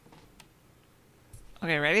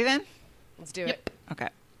Okay, ready then? Let's do it. Okay.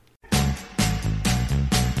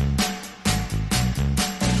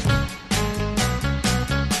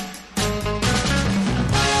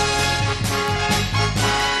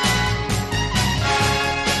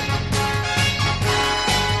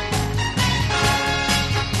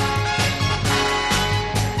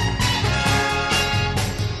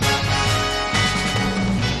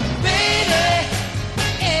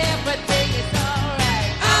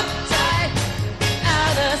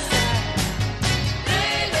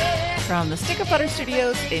 From the Stick of Butter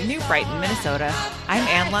Studios in New Brighton, Minnesota, I'm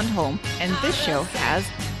Ann Lundholm, and this show has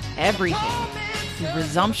everything. The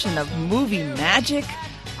resumption of movie magic,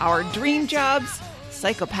 our dream jobs,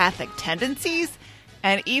 psychopathic tendencies,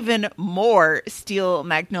 and even more Steel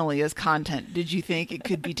Magnolias content. Did you think it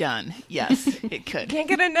could be done? Yes, it could. Can't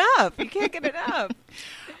get enough. You can't get enough.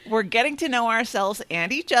 We're getting to know ourselves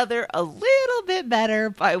and each other a little bit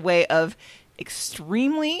better by way of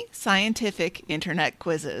extremely scientific internet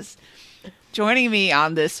quizzes. Joining me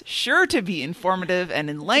on this sure-to-be informative and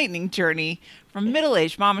enlightening journey from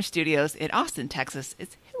Middle-Aged Mama Studios in Austin, Texas,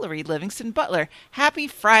 is Hillary Livingston Butler. Happy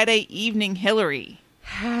Friday evening, Hillary.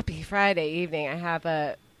 Happy Friday evening. I have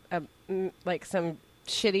some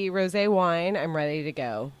shitty rosé wine. I'm ready to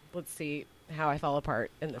go. Let's see how I fall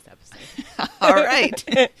apart in this episode. All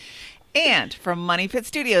right. And from Money Pit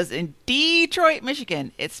Studios in Detroit,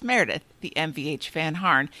 Michigan, it's Meredith, the MVH Van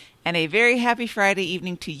Harn. And a very happy Friday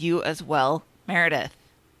evening to you as well, Meredith.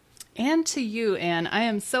 And to you, Anne. I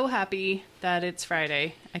am so happy that it's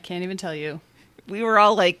Friday. I can't even tell you. We were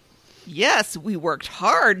all like, yes, we worked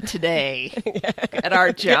hard today at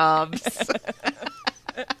our jobs.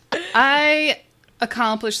 I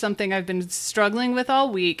accomplished something I've been struggling with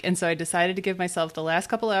all week, and so I decided to give myself the last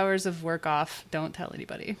couple hours of work off. Don't tell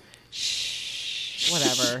anybody. Shh.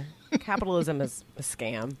 Whatever. Capitalism is a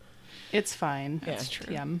scam. It's fine. Yeah. That's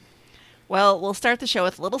true. Yeah. Well, we'll start the show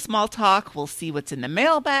with a little small talk. We'll see what's in the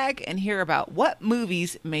mailbag and hear about what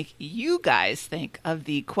movies make you guys think of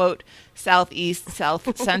the, quote, Southeast,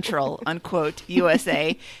 South Central, unquote,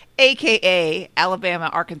 USA, a.k.a. Alabama,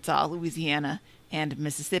 Arkansas, Louisiana, and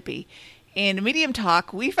Mississippi. In Medium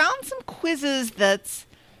Talk, we found some quizzes that's,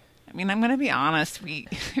 I'm going to be honest, I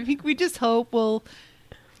think we just hope will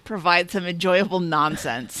provide some enjoyable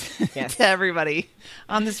nonsense Yes. to everybody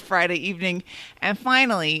on this Friday evening. And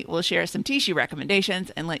finally, we'll share some tissue recommendations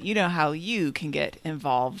and let you know how you can get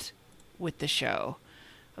involved with the show.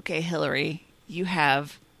 Okay, Hillary, you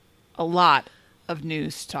have a lot of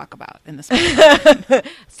news to talk about in this one.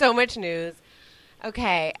 So much news.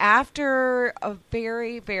 Okay, after a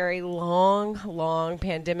very, very long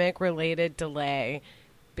pandemic-related delay,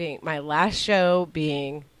 being my last show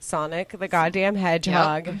being Sonic the Goddamn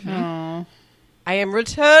Hedgehog, Yep. Mm-hmm. I am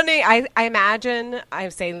returning. I imagine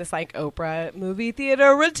I'm saying this like Oprah, movie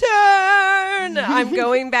theater return. I'm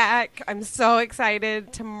going back. I'm so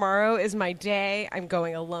excited. Tomorrow is my day. I'm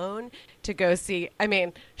going alone to go see,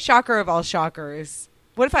 shocker of all shockers.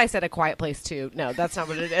 What if I said A Quiet Place 2? No, that's not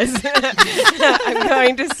what it is. I'm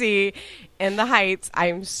going to see In the Heights.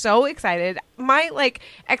 I'm so excited. My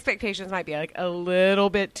expectations might be a little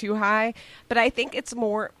bit too high, but I think it's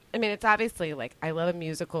more. It's obviously I love a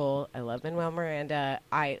musical. I love Lin-Manuel Miranda.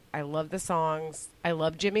 I love the songs. I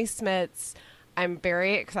love Jimmy Smits. I'm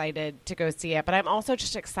very excited to go see it, but I'm also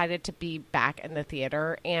just excited to be back in the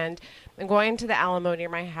theater. And I'm going to the Alamo near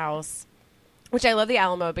my house, which I love the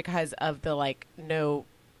Alamo because of the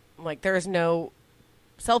there's no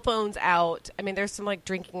cell phones out. There's some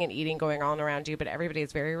drinking and eating going on around you, but everybody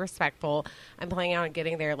is very respectful. I'm planning on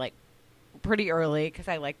getting there pretty early because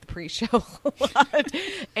I like the pre-show a lot,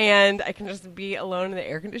 and I can just be alone in the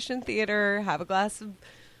air-conditioned theater, have a glass of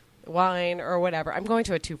wine or whatever. I'm going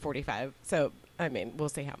to a 2:45, so we'll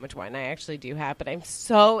see how much wine I actually do have, but I'm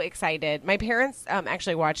so excited. My parents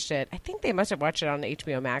actually watched it. I think they must have watched it on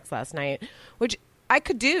HBO Max last night, which I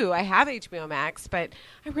could do. I have HBO Max, but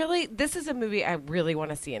this is a movie I really want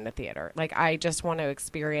to see in the theater. I just want to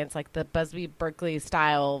experience the Busby Berkeley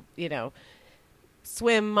style,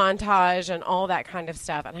 swim montage and all that kind of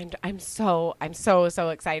stuff. And I'm so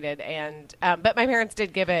excited. And but my parents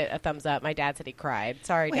did give it a thumbs up. My dad said he cried.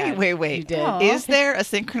 Sorry, Dad. Wait. You did. Aww. Is there a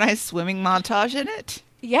synchronized swimming montage in it?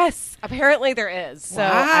 Yes, apparently there is. So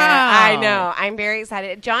Wow. I know. I'm very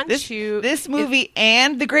excited. This movie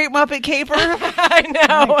and The Great Muppet Caper? I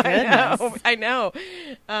know. My goodness. I know.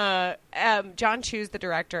 John Chu's the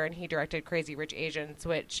director, and he directed Crazy Rich Asians,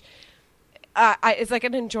 which it's like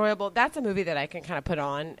an enjoyable. That's a movie that I can kind of put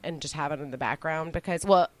on and just have it in the background because,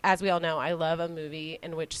 well, as we all know, I love a movie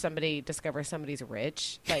in which somebody discovers somebody's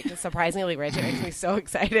rich, like surprisingly rich. It makes me so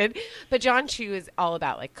excited. But John Chu is all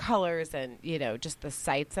about like colors and just the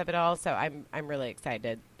sights of it all. So I'm really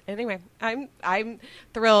excited. Anyway, I'm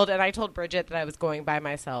thrilled, and I told Bridget that I was going by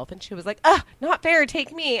myself, and she was like, not fair,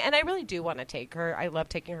 take me. And I really do want to take her. I love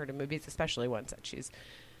taking her to movies, especially ones that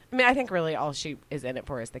I think really all she is in it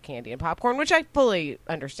for is the candy and popcorn, which I fully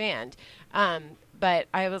understand. But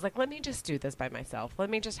I was like, let me just do this by myself. Let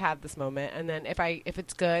me just have this moment, and then if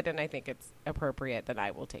it's good and I think it's appropriate, then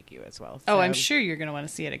I will take you as well. So, I'm sure you're going to want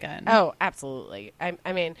to see it again. Oh, absolutely.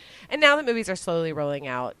 I mean, and now that movies are slowly rolling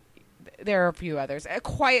out, there are a few others.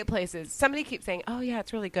 Quiet Places. Somebody keeps saying, "Oh yeah,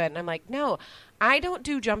 it's really good," and I'm like, "No, I don't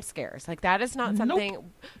do jump scares. Like that is not something." Nope.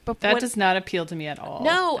 But that does not appeal to me at all.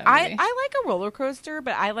 No, I like a roller coaster,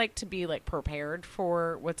 but I like to be like prepared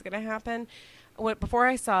for what's going to happen. Before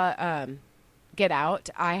I saw Get Out,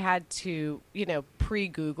 I had to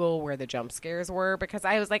pre-Google where the jump scares were because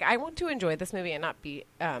I was like, I want to enjoy this movie and not be.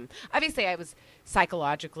 Obviously, I was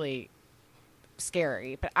psychologically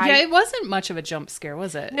scary, but it wasn't much of a jump scare,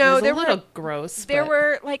 was it? No, it was a little gross. There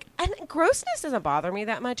were and grossness doesn't bother me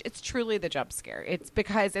that much. It's truly the jump scare. It's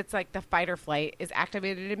because it's like the fight or flight is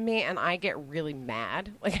activated in me, and I get really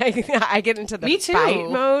mad. Like I get into the fight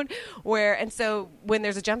mode and so when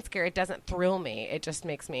there's a jump scare, it doesn't thrill me. It just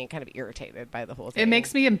makes me kind of irritated by the whole thing. It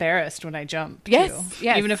makes me embarrassed when I jump. Yes.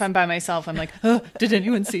 Even if I'm by myself, I'm like, did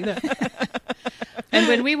anyone see that? And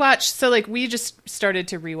when we watch, we just started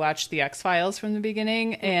to rewatch The X-Files from the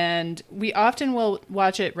beginning, and we often will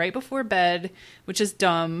watch it right before bed, which is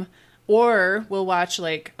dumb, or we'll watch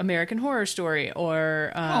like American Horror Story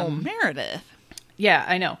or Meredith. Yeah,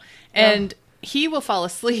 I know. And he will fall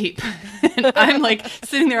asleep, and I'm like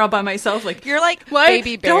sitting there all by myself, like you're like what?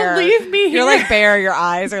 Baby Bear. Don't leave me here. You're like Bear. Your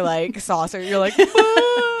eyes are like saucer. You're like.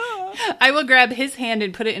 I will grab his hand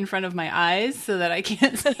and put it in front of my eyes so that I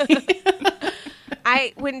can't see.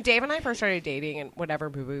 When Dave and I first started dating and whatever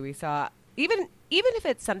movie we saw, even if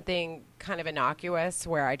it's something kind of innocuous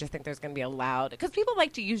where I just think there's going to be a loud, because people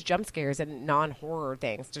like to use jump scares and non-horror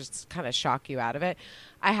things to just kind of shock you out of it.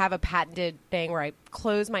 I have a patented thing where I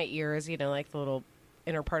close my ears, like the little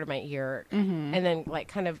inner part of my ear, and then like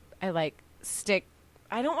kind of I stick.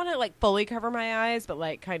 I don't want to like fully cover my eyes, but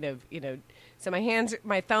like kind of So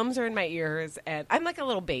my thumbs are in my ears, and I'm like a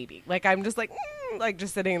little baby. Like I'm just like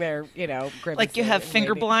just sitting there, like you have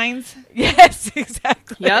finger blinds. Yes,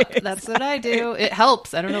 exactly. Yep, that's what I do. It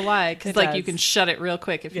helps. I don't know why, because you can shut it real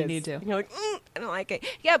quick if you need to. And you're like, I don't like it.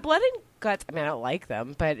 Yeah, blood and guts. I mean, I don't like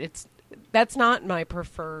them, but that's not my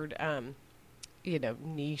preferred,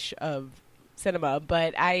 niche of cinema.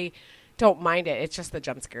 But I don't mind it. It's just the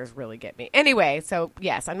jump scares really get me. Anyway, so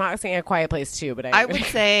yes, I'm not saying A Quiet Place 2, but I would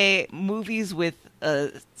say movies with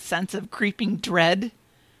a sense of creeping dread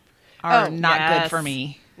are not good for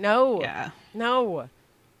me. No. Yeah. No.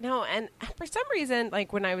 And for some reason,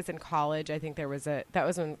 like when I was in college, I think that was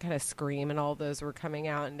when kind of Scream and all those were coming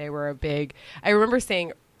out, and they were I remember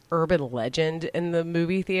seeing Urban Legend in the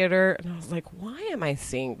movie theater, and I was like, why am I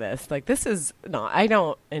seeing this? Like, this is not, I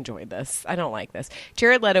don't enjoy this. I don't like this.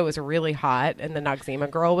 Jared Leto was really hot, and the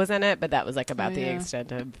Noxzema girl was in it, but that was like about the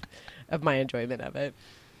extent of my enjoyment of it.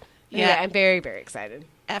 Yeah, I'm very, very excited.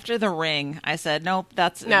 After The Ring, I said, nope,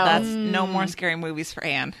 that's no more scary movies for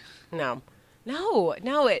Anne. No.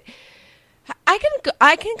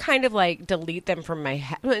 I can kind of like delete them from my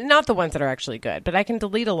head. Not the ones that are actually good, but I can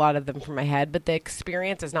delete a lot of them from my head. But the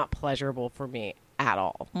experience is not pleasurable for me at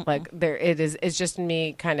all. Like it's just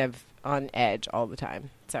me kind of on edge all the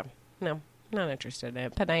time. So no, not interested in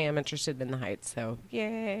it. But I am interested in The Heights. So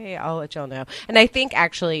yay! I'll let y'all know. And I think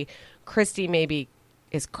actually, Christy maybe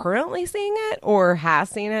is currently seeing it or has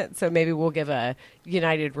seen it, so maybe we'll give a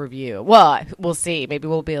united review. Well, we'll see. Maybe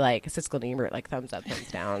we'll be like Siskel and Ebert, like thumbs up,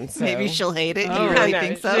 thumbs down. So. Maybe she'll hate it. Do you really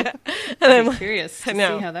think so? Yeah. And I'm curious to see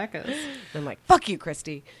how that goes. I'm like, fuck you,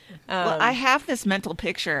 Christy. Well, I have this mental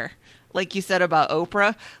picture, like you said about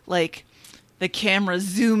Oprah, like the camera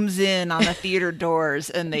zooms in on the theater doors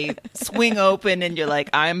and they swing open and you're like,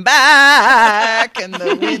 I'm back, and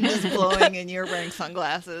the wind is blowing and you're wearing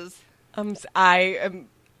sunglasses. I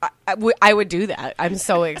would do that. I'm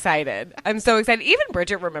so excited. Even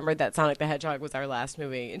Bridget remembered that Sonic the Hedgehog was our last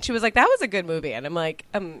movie, and she was like, "That was a good movie." And I'm like,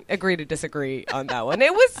 agree to disagree on that one.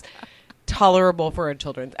 It was tolerable for a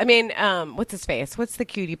children's. I mean, what's his face? What's the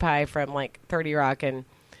cutie pie from like 30 Rock and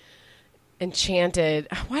Enchanted?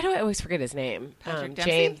 Why do I always forget his name? Patrick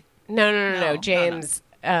James. Dempsey? No. James.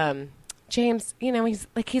 James.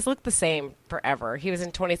 He's looked the same forever. He was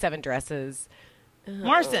in 27 Dresses.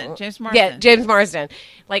 Marsden, James Marsden. Yeah, James Marsden.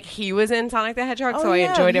 Like, he was in Sonic the Hedgehog, so I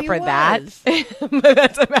enjoyed it for that. But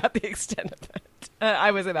that's about the extent of it.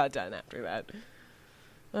 I was about done after that.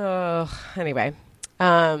 Oh, anyway.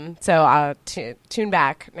 So I'll tune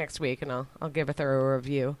back next week, and I'll give a thorough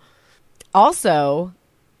review. Also,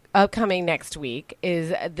 upcoming next week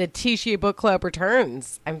is the Tishy Book Club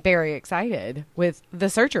returns. I'm very excited with The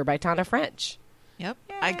Searcher by Tana French. Yep.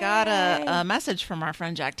 I got a message from our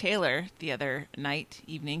friend Jack Taylor the other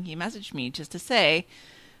evening. He messaged me just to say,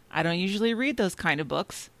 I don't usually read those kind of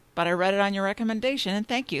books, but I read it on your recommendation, and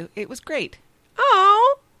thank you. It was great.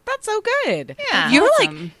 Oh, that's so good. Yeah. You're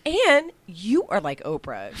Awesome. like, Anne, you are like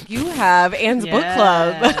Oprah. You have Anne's book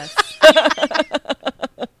club.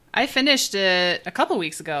 I finished it a couple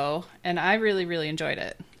weeks ago, and I really, really enjoyed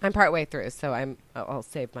it. I'm partway through, so I'll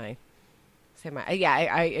save my.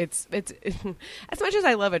 It's as much as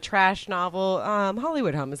I love a trash novel,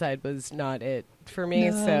 Hollywood Homicide was not it for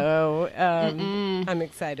me. No. So I'm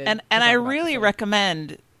excited. And I really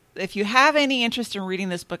recommend, if you have any interest in reading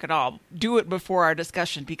this book at all, do it before our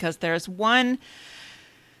discussion, because there's one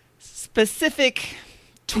specific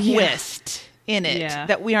twist in it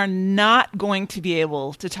that we are not going to be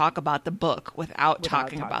able to talk about the book without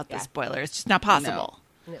talking about the spoiler. It's just not possible.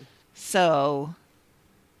 No. So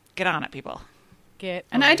get on it, people.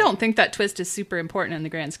 And I don't think that twist is super important in the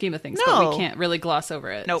grand scheme of things, but we can't really gloss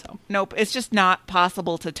over it. Nope. So. Nope. It's just not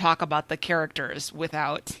possible to talk about the characters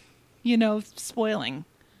without, spoiling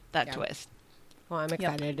that twist. Well, I'm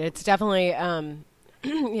excited. Yep. It's definitely,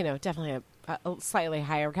 definitely a slightly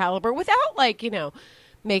higher caliber without,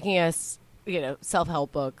 making us,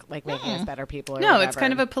 self-help book, making us better people. Or whatever. It's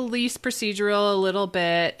kind of a police procedural a little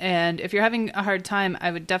bit. And if you're having a hard time,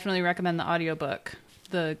 I would definitely recommend the audiobook.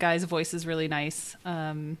 The guy's voice is really nice,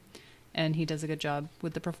 and he does a good job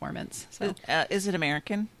with the performance. So, is it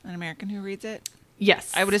American? An American who reads it?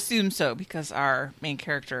 Yes, I would assume so, because our main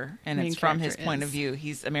character, and it's from his point of view.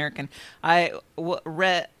 He's American. I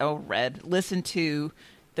listened to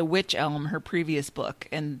The Witch Elm, her previous book,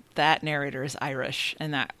 and that narrator is Irish,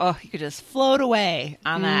 and you could just float away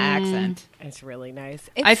on that accent. It's really nice.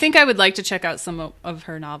 I think I would like to check out some of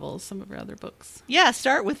her novels, some of her other books. Yeah,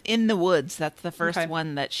 start with In the Woods. That's the first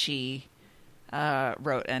one that she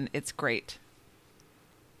wrote, and it's great.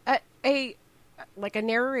 A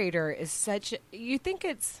narrator is such. You think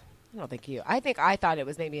it's. I don't think you. I thought it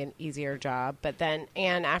was maybe an easier job, but then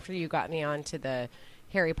Anne, after you got me onto the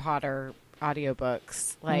Harry Potter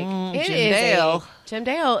audiobooks, Jim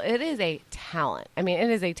Dale, it is a talent. I mean, it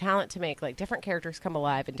is a talent to make different characters come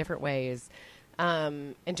alive in different ways,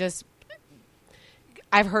 and just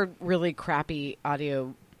I've heard really crappy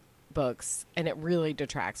audio books, and it really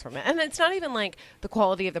detracts from it. And it's not even the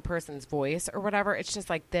quality of the person's voice or whatever. It's just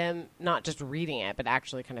them not just reading it, but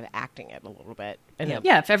actually kind of acting it a little bit. And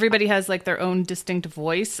if everybody has their own distinct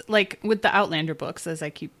voice, with the Outlander books, as I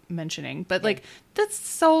keep mentioning, but that's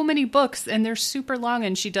so many books, and they're super long,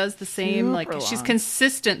 and she does the same. She's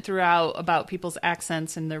consistent throughout about people's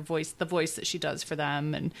accents and their voice, the voice that she does for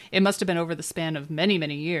them, and it must have been over the span of many,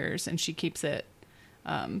 many years, and she keeps it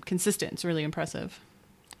consistent. It's really impressive.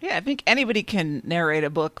 Yeah, I think anybody can narrate a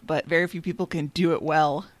book, but very few people can do it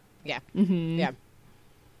well. Yeah. Mm-hmm. Yeah.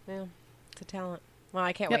 Yeah. It's a talent. Well,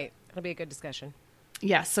 I can't wait. It'll be a good discussion.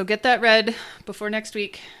 Yeah, so get that read before next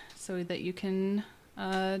week so that you can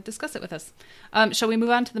discuss it with us. Shall we move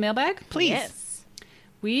on to the mailbag? Please. Yes.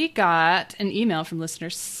 We got an email from listener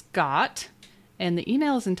Scott, and the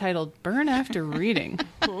email is entitled Burn After Reading.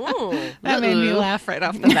 That made me laugh right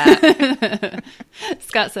off the bat.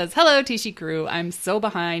 Scott says, "Hello, Tishy crew. I'm so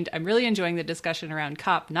behind. I'm really enjoying the discussion around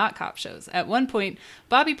cop, not cop shows. At one point,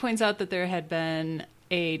 Bobby points out that there had been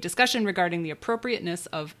a discussion regarding the appropriateness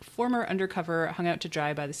of former undercover hung out to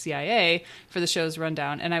dry by the CIA for the show's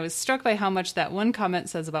rundown, and I was struck by how much that one comment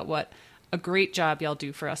says about what a great job y'all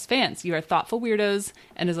do for us fans. You are thoughtful weirdos,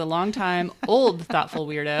 and as a long-time old thoughtful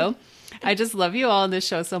weirdo, I just love you all in this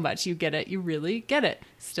show so much. You get it. You really get it.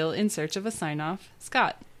 Still in search of a sign-off.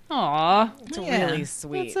 Scott." Aw. It's really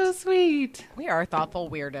sweet. That's so sweet. We are thoughtful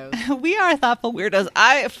weirdos. We are thoughtful weirdos.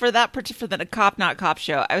 For the cop, not cop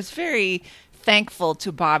show, I was very thankful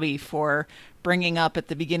to Bobby for bringing up at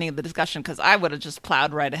the beginning of the discussion, because I would have just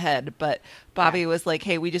plowed right ahead. But Bobby was like,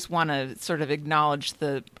 hey, we just want to sort of acknowledge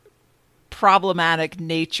the problematic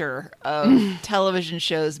nature of television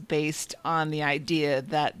shows based on the idea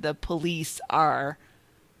that the police are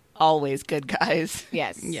always good guys.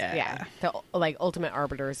 Yes. Yeah. The ultimate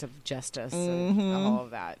arbiters of justice and all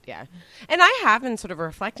of that. Yeah. And I have been sort of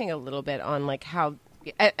reflecting a little bit on how,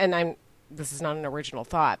 and this is not an original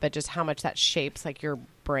thought, but just how much that shapes your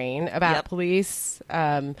brain about Yep. police,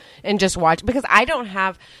 and just watch, because I don't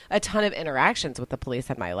have a ton of interactions with the police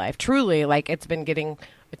in my life. Truly, like, it's been getting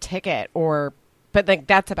a ticket but like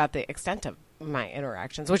that's about the extent of my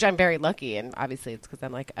interactions, which I'm very lucky. And obviously it's because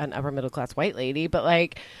I'm like an upper middle class white lady, but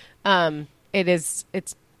like, I've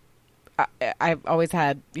always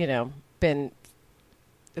had, been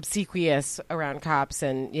obsequious around cops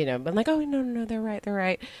and, been like, oh, no, they're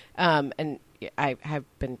right. And I have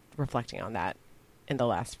been reflecting on that in the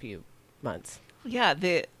last few months. Yeah,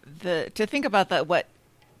 the to think about that, what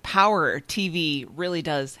power TV really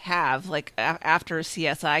does have, like after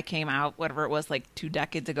CSI came out, whatever it was, like 2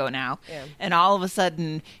 decades ago now, Yeah. and all of a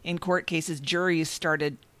sudden in court cases, juries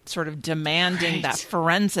started sort of demanding that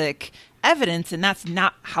forensic evidence, and that's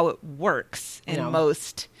not how it works in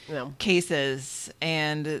most cases.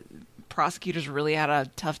 And prosecutors really had a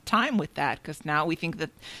tough time with that, because now we think that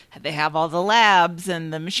they have all the labs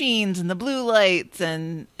and the machines and the blue lights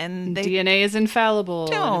and they DNA is infallible.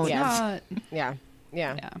 don't. And it's not. Yeah.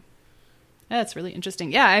 Yeah. That's really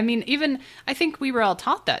interesting. Yeah, I mean, I think we were all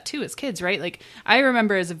taught that too as kids, right? Like, I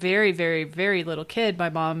remember as a very, very, very little kid, my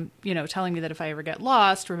mom, telling me that if I ever get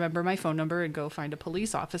lost, remember my phone number and go find a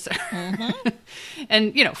police officer. Mm-hmm.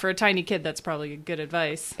 And, for a tiny kid, that's probably good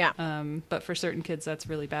advice. Yeah. But for certain kids, that's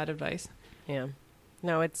really bad advice. Yeah.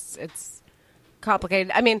 No, it's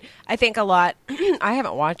complicated. I mean, I think a lot, I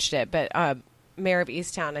haven't watched it, but Mayor of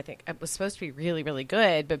Easttown, I think it was supposed to be really, really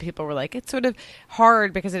good, but people were like, it's sort of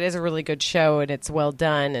hard because it is a really good show and it's well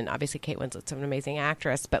done. And obviously Kate Winslet's an amazing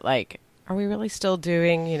actress, but like, are we really still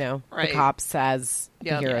doing, the cops as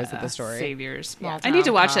the heroes of the story? Saviors. Yeah. I need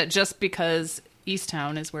to watch that just because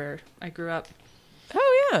Easttown is where I grew up.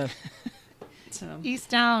 Oh, yeah. So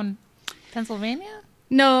Easttown, Pennsylvania?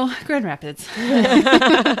 No, Grand Rapids.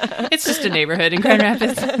 It's just a neighborhood in Grand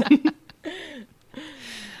Rapids.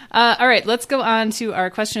 All right, let's go on to our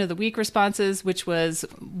question of the week responses, which was,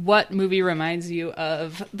 what movie reminds you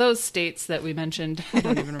of those states that we mentioned? I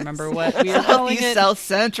don't even remember what we were calling Southeast, it. South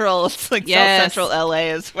Central. It's like Yes. South Central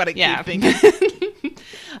LA is what I keep thinking.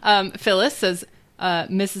 Phyllis says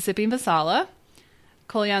Mississippi Masala.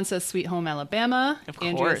 Kolyan says Sweet Home Alabama. Of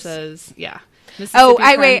Andrea course. says, Mississippi Oh,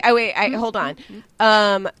 Crime- wait, hold on.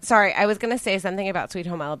 Sorry, I was going to say something about Sweet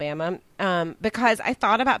Home Alabama, because I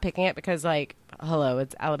thought about picking it because, like, hello,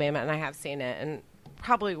 it's Alabama, and I have seen it, and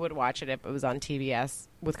probably would watch it if it was on TBS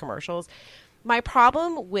with commercials. My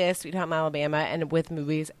problem with Sweet Home Alabama and with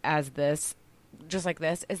movies as this, just like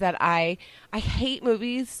this, is that I hate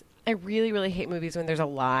movies. I really, really hate movies when there's a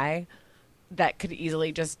lie that could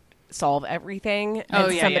easily just solve everything. Oh,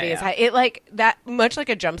 and yeah, somebody yeah, is it, like that, much like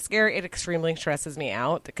a jump scare, it extremely stresses me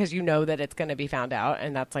out because you know that it's going to be found out,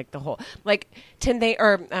 and that's like the whole, like 10 day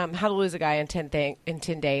or How to Lose a Guy in 10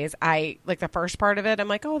 Days. I like the first part of it, I'm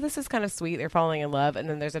like, oh, this is kind of sweet, they're falling in love, and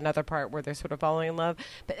then there's another part where they're sort of falling in love,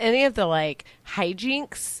 but any of the like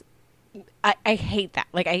hijinks, I hate that.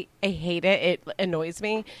 Like, I hate it. It annoys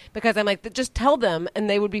me because I'm like, just tell them and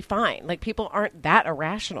they would be fine. Like, people aren't that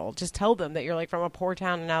irrational. Just tell them that you're like from a poor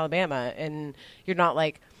town in Alabama and you're not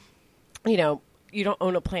like, you don't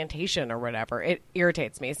own a plantation or whatever. It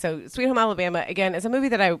irritates me. So Sweet Home Alabama, again, is a movie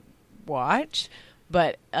that I watch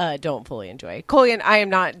but don't fully enjoy. Colleen, I am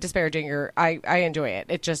not disparaging I enjoy it.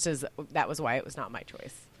 It just is, that was why it was not my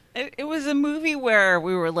choice. It was a movie where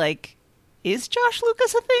we were like, is Josh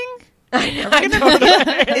Lucas a thing?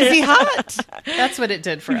 Is he hot? That's what it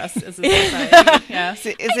did for us as a society. Yeah. Is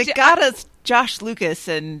it got us Josh Lucas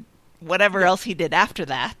and whatever else he did after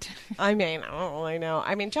that? I mean, I don't really know.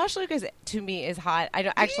 I mean, Josh Lucas to me is hot. I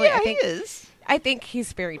don't actually. Yeah, I think he is. I think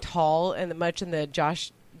he's very tall and much in the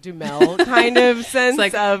Josh Duhamel kind of sense It's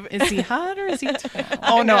like, of. is he hot or is he tall?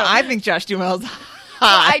 Oh no, know. I think Josh Duhamel's hot. Well,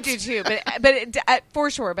 I do too, but for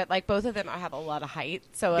sure. But like both of them have a lot of height,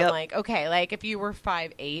 so I'm Yep. like, okay, like if you were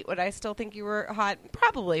 5'8", would I still think you were hot?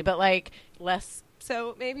 Probably, but like less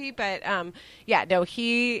so maybe. But yeah, no,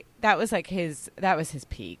 that was his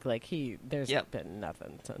peak. Like there's Yep. been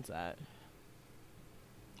nothing since that.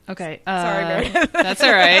 Okay. Sorry, Meredith. That's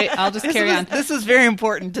all right. I'll just carry on. This is very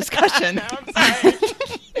important discussion.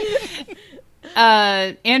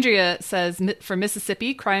 Andrea says for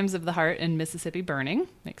Mississippi, Crimes of the Heart and Mississippi Burning.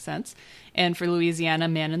 Makes sense. And for Louisiana,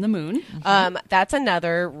 Man in the Moon. That's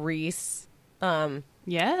another Reese.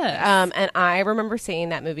 Yeah. And I remember seeing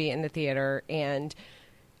that movie in the theater, and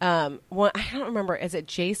I don't remember. Is it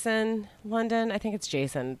Jason London? I think it's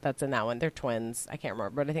Jason that's in that one. They're twins. I can't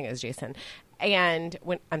remember, but I think it was Jason. And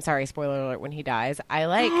I'm sorry, spoiler alert, when he dies, I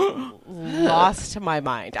like lost my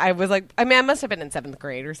mind. I was like, I mean, I must have been in 7th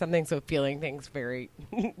grade or something, so feeling things very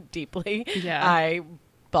deeply. Yeah. I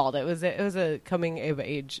bawled. It was a coming of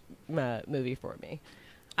age movie for me.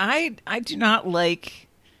 I do not like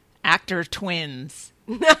actor twins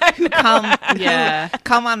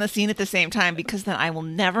come on the scene at the same time, because then I will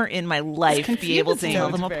never in my life be able to tell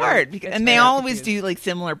them apart. And they always do like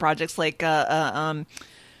similar projects, like Sean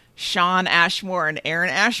Ashmore and Aaron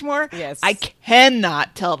Ashmore. Yes. I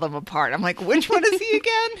cannot tell them apart. I'm like, which one is he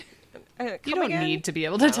again? You don't need to be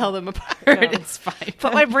able to tell them apart. It's fine.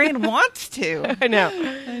 But my brain wants to. I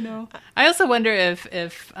know. I also wonder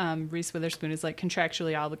if Reese Witherspoon is like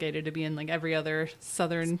contractually obligated to be in like every other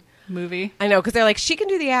Southern movie. I know, because they're like, she can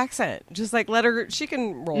do the accent. Just like let her. She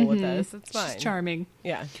can roll with this. It's fine. She's charming.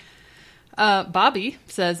 Yeah. Bobby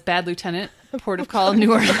says Bad Lieutenant, Port of Call,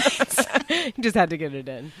 New Orleans. You just had to get it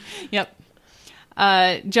in. Yep.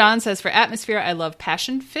 John says, for atmosphere, I love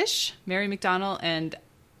Passion Fish, Mary McDonnell, and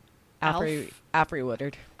Alfre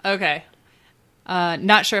Woodard. Okay.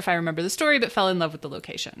 Not sure if I remember the story, but fell in love with the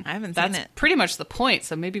location. I haven't seen it. That's pretty much the point,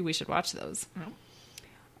 so maybe we should watch those.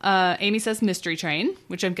 Amy says Mystery Train,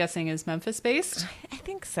 which I'm guessing is Memphis-based. I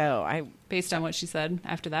think so. Based on what she said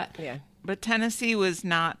after that. Yeah. But Tennessee was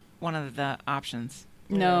not one of the options.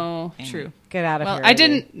 No, Amy. true. Get out of Well, here. I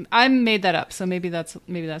didn't. I made that up, so maybe that's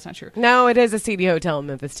not true. No, it is a CD hotel in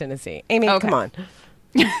Memphis, Tennessee. Amy, Okay. come on.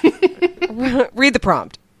 Read the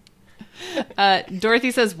prompt.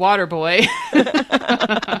 Dorothy says Waterboy.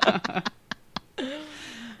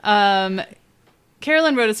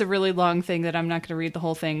 Carolyn wrote us a really long thing that I'm not going to read the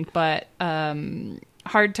whole thing, but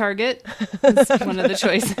Hard Target is one of the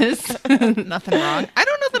choices. Nothing wrong. I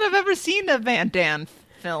don't know that I've ever seen a Van Damme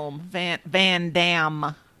film. Van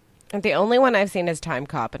Damme. The only one I've seen is Time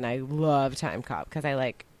Cop, and I love Time Cop because I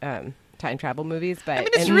like time travel movies. But I mean,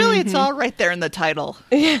 it's all right there in the title.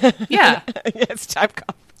 Yeah. It's Time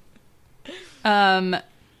Cop.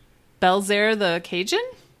 Belzer the Cajun?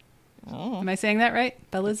 Oh. Am I saying that right?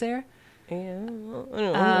 Belizaire? Yeah, I don't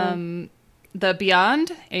know. The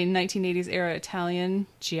Beyond, a 1980s era Italian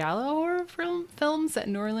giallo horror film set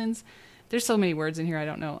in New Orleans. There's so many words in here, I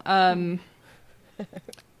don't know.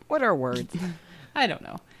 What are words? I don't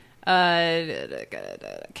know.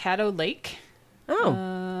 Caddo Lake.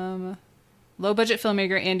 Oh. Low budget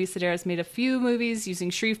filmmaker Andy Sedaris made a few movies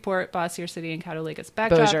using Shreveport, Bossier City, and Caddo Lake as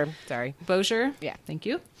backdrop. Bossier. Yeah, thank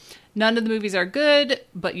you. None of the movies are good,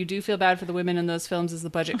 but you do feel bad for the women in those films as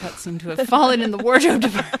the budget cuts seem to have fallen in the wardrobe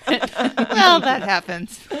department. Well, that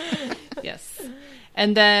happens. Yes.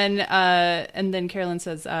 And then Carolyn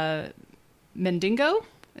says Mendingo.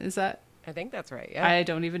 Is that? I think that's right. Yeah. I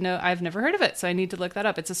don't even know. I've never heard of it, so I need to look that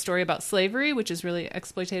up. It's a story about slavery, which is really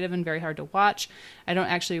exploitative and very hard to watch. I don't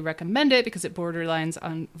actually recommend it because it borderlines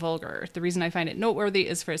on vulgar. The reason I find it noteworthy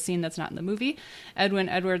is for a scene that's not in the movie. Edwin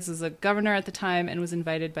Edwards was a governor at the time and was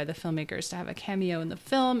invited by the filmmakers to have a cameo in the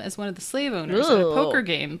film as one of the slave owners at a poker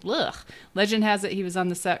game. Ugh. Legend has it he was on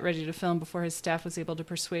the set ready to film before his staff was able to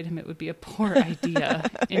persuade him it would be a poor idea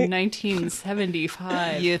in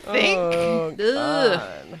 1975. You think? Oh, Ugh.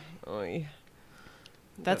 God. Oy.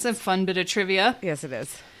 That's a fun bit of trivia. Yes, it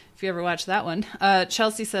is. If you ever watch that one.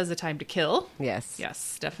 Chelsea says A Time to Kill. Yes.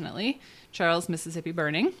 Yes, definitely. Charles, Mississippi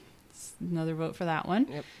Burning. It's another vote for that one.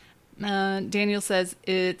 Yep. Daniel says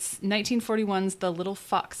it's 1941's The Little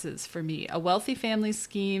Foxes for me. A wealthy family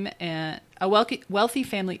scheme and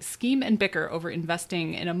bicker over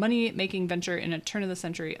investing in a money-making venture in a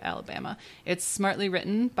turn-of-the-century Alabama. It's smartly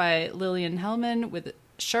written by Lillian Hellman with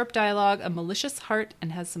sharp dialogue, a malicious heart,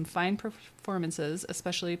 and has some fine performances,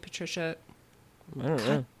 especially Patricia.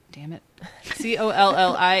 God damn it,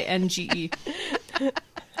 Collinge.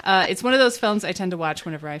 It's one of those films I tend to watch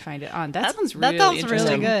whenever I find it on. That sounds really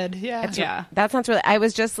interesting. good. Yeah. Yeah. That sounds really. I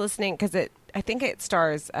was just listening because I think it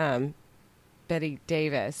stars Betty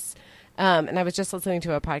Davis. And I was just listening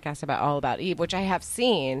to a podcast about All About Eve, which I have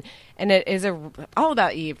seen, and it is All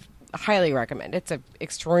About Eve. Highly recommend. It's a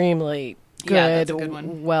extremely good, that's a good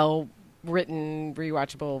one. well written,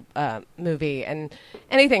 rewatchable movie, and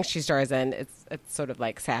anything she stars in, it's sort of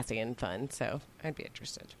like sassy and fun. So I'd be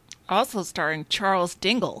interested. Also starring Charles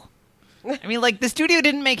Dingle. I mean, like, the studio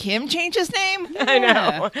didn't make him change his name? I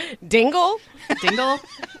know. Dingle? Dingle.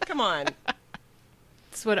 Come on.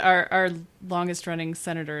 That's what our longest running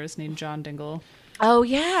senator is named John Dingle. Oh,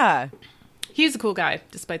 yeah. He's a cool guy,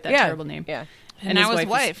 despite that terrible name. Yeah. And now his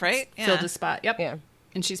wife, right? Filled his spot. Yep. Yeah.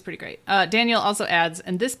 And she's pretty great. Daniel also adds,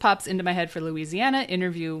 and this pops into my head for Louisiana,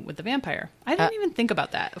 Interview with the Vampire. I didn't even think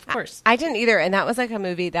about that, of course. I didn't either. And that was like a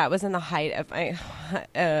movie that was in the height of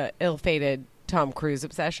my ill-fated Tom Cruise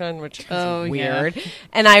obsession, which was weird. Yeah.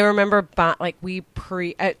 And I remember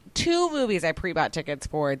two movies I pre-bought tickets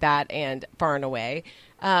for, that and Far and Away.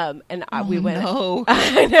 We went. No.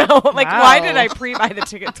 I know. Like, why did I pre-buy the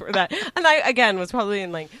tickets for that? And I, again, was probably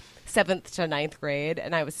in like 7th to 9th grade,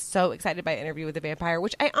 and I was so excited by Interview with the Vampire,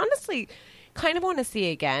 which I honestly kind of want to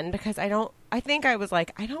see again because I don't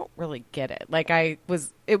really get it. Like I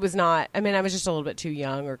was just a little bit too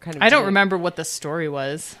young or kind of. I don't remember what the story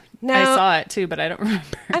was. No. I saw it too, but I don't remember.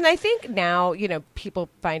 And I think now, people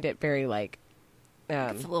find it very like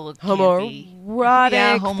It's a little homoerotic, campy.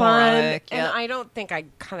 Yeah, fun, homoerotic, and yep. I don't think I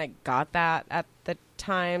kind of got that at the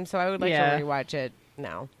time, so I would like Yeah. to rewatch it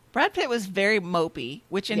now. Brad Pitt was very mopey,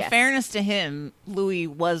 which in Yes. fairness to him, Louis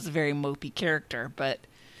was a very mopey character, but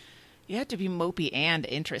you had to be mopey and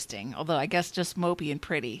interesting. Although I guess just mopey and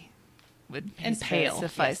pretty would And pale.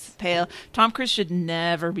 suffice. Yes. Pale. Tom Cruise should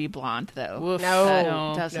never be blonde, though. Woof. No. That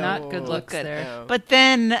No, does no. not not good look looks good. there. No. But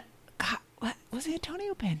then, God, what, was it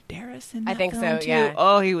Antonio Banderas in that I think film, so, too? yeah.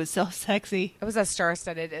 Oh, he was so sexy. It was a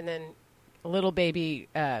star-studded, and then little baby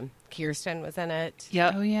Kirsten was in it.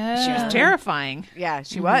 Yep. Oh, yeah. She was terrifying. Yeah,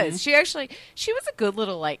 she was. She was a good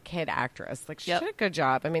little like kid actress. Like she Yep. did a good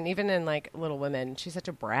job. I mean, even in like Little Women, she's such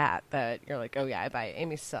a brat that you're like, oh yeah, I buy it.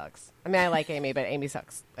 Amy sucks. I mean, I like Amy, but Amy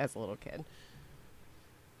sucks as a little kid.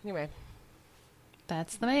 Anyway,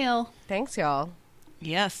 That's the mail. thanks y'all.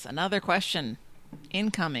 Yes, another question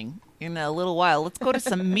incoming in a little while. Let's go to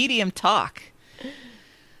some medium talk.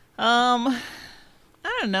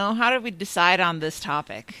 I don't know. How did we decide on this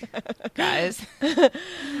topic, guys?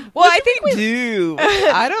 Well, I think we do.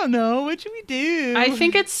 I don't know. What should we do? I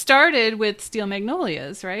think it started with Steel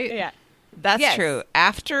Magnolias, right? yeah. That's Yes. true.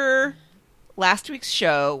 After last week's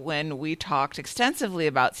show, when we talked extensively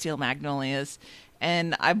about Steel Magnolias,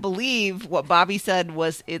 and I believe what Bobby said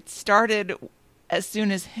was it started as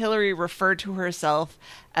soon as Hillary referred to herself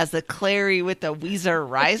as a Clary with a Weezer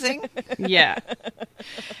Rising. Yeah.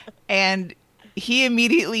 And he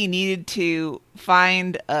immediately needed to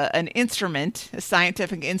find an instrument, a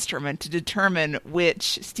scientific instrument, to determine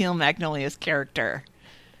which Steel Magnolias character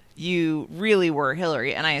you really were,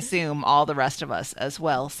 Hillary, and I assume all the rest of us as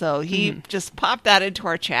well. So he just popped that into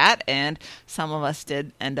our chat, and some of us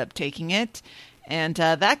did end up taking it. And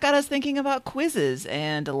that got us thinking about quizzes,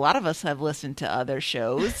 and a lot of us have listened to other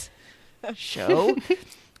shows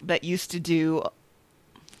that used to do,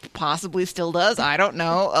 possibly still does, I don't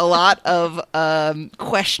know, a lot of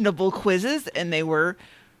questionable quizzes, and they were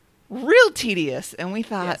real tedious. And we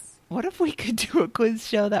thought, Yes. what if we could do a quiz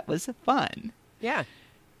show that was fun? Yeah.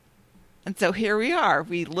 And so here we are.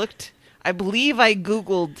 We looked, I believe I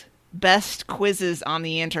Googled best quizzes on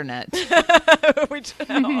the internet. Which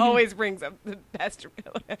always brings up the best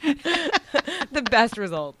the best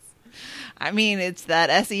results. I mean, it's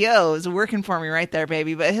that SEO is working for me right there,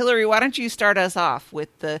 baby. But Hillary, why don't you start us off with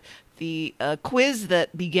the quiz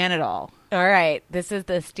that began it all? All right, this is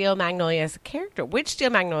the Steel Magnolias character. Which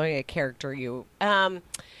Steel Magnolia character you? And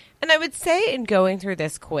I would say in going through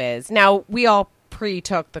this quiz, now we all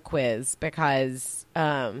pre-took the quiz because,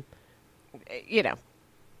 we're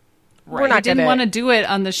not We didn't gonna- want to do it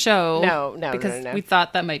on the show. No, because no. we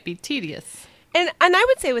thought that might be tedious. And I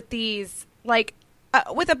would say with these, like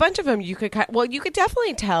with a bunch of them, you could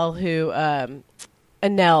definitely tell who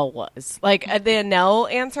Anel was. Like the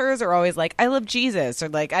Anel answers are always like, "I love Jesus," or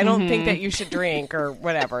like, "I don't think that you should drink," or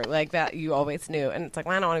whatever. Like that, you always knew. And it's like,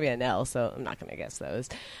 well, I don't want to be Anel, so I'm not going to guess those.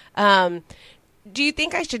 Do you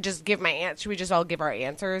think I should just give my answer? Should we just all give our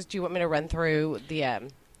answers? Do you want me to run through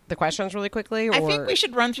the questions really quickly? Or? I think we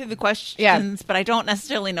should run through the questions, but I don't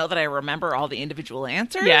necessarily know that I remember all the individual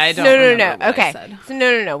answers. Yeah, I don't No. remember what I Okay. said. So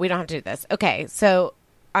no. We don't have to do this. Okay. So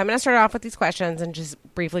I'm going to start off with these questions and just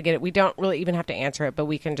briefly get it. We don't really even have to answer it, but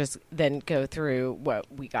we can just then go through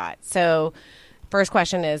what we got. So first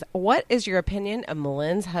question is, what is your opinion of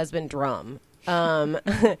Malin's husband, Drum? He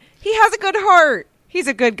has a good heart. He's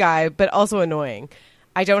a good guy, but also annoying.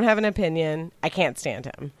 I don't have an opinion. I can't stand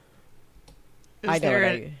him. Is I know there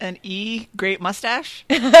what I- an E great mustache?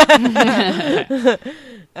 Un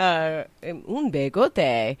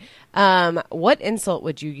bigote. What insult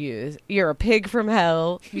would you use? You're a pig from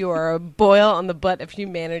hell. You are a boil on the butt of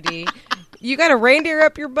humanity. You got a reindeer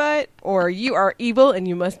up your butt, or you are evil and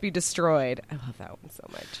you must be destroyed. I love that one so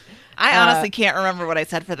much. I honestly can't remember what I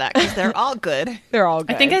said for that because they're all good. They're all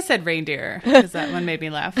good. I think I said reindeer because that one made me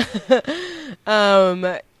laugh.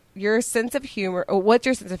 Your sense of humor. Oh, what's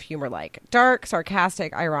your sense of humor like? Dark,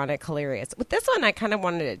 sarcastic, ironic, hilarious. With this one, I kind of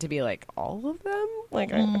wanted it to be like all of them.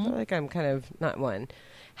 Like I feel like I'm kind of not one.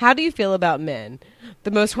 How do you feel about men?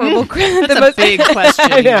 The most horrible. That's a big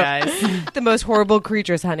question, you guys. The most horrible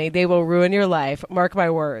creatures, honey. They will ruin your life. Mark my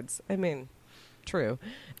words. I mean, true.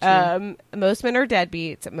 Most men are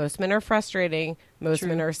deadbeats. Most men are frustrating. Most True.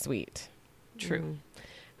 men are sweet. True.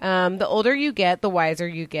 The older you get, the wiser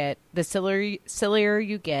you get, the sillier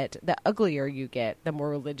you get, the uglier you get, the more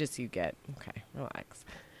religious you get. Okay, relax.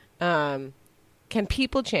 Can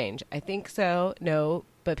people change? I think so. No,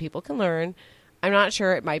 but people can learn. I'm not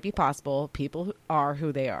sure. It might be possible. People are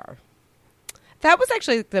who they are. That was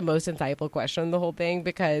actually the most insightful question in the whole thing,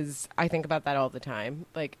 because I think about that all the time.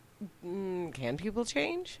 Like, can people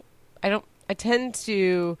change? I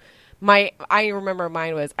remember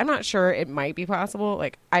mine was, I'm not sure, it might be possible.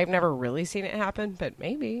 Like, I've never really seen it happen, but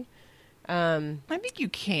maybe. I think you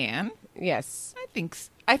can. Yes.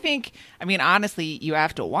 I mean, honestly, you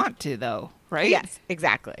have to want to, though, right? Yes,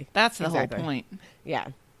 exactly. That's the whole point. Yeah.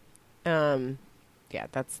 Yeah,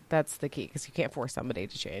 that's the key, because you can't force somebody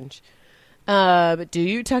to change. Do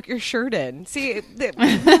you tuck your shirt in? See,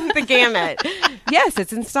 the gamut. Yes,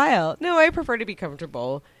 it's in style. No, I prefer to be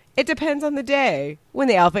comfortable. It depends on the day. When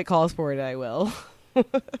the outfit calls for it, I will.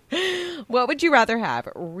 What would you rather have?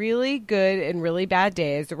 Really good and really bad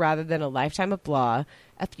days rather than a lifetime of blah.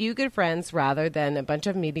 A few good friends rather than a bunch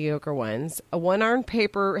of mediocre ones. A one-armed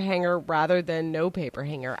paper hanger rather than no paper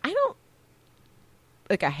hanger.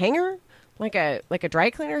 Like a hanger? Like a dry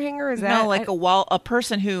cleaner hanger? Is that? No, like a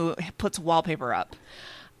person who puts wallpaper up.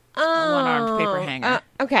 A one-armed paper hanger.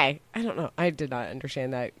 Okay. I don't know. I did not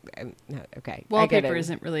understand that. Okay. Wallpaper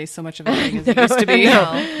isn't really so much of a thing as it used to be.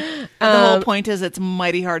 No. The whole point is it's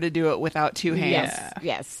mighty hard to do it without two hands.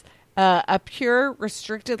 Yes. A pure,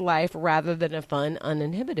 restricted life rather than a fun,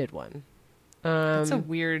 uninhibited one. It's a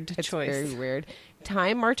weird It's choice. very weird.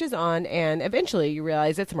 Time marches on, and eventually you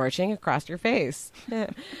realize it's marching across your face.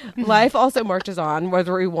 Life also marches on,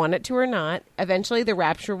 whether we want it to or not. Eventually the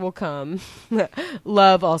rapture will come.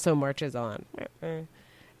 Love also marches on.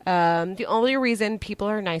 The only reason people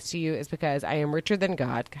are nice to you is because I am richer than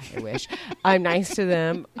God. God, I wish. I'm nice to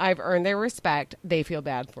them. I've earned their respect. They feel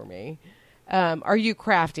bad for me. Are you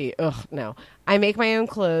crafty? Ugh, no. I make my own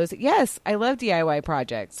clothes. Yes, I love DIY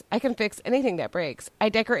projects. I can fix anything that breaks. I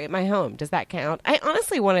decorate my home. Does that count? I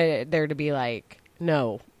honestly wanted there to be just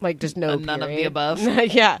no none of the period. above.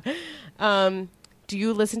 Yeah. Do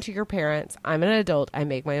you listen to your parents? I'm an adult. I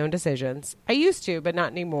make my own decisions. I used to, but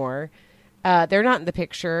not anymore. They're not in the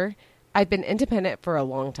picture. I've been independent for a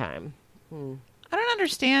long time. I don't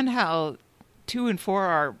understand how 2 and 4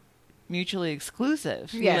 are mutually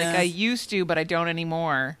exclusive. Yes. Like, I used to, but I don't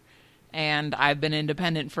anymore. And I've been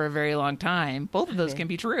independent for a very long time. Both of those can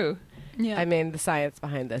be true. Yeah. I mean, the science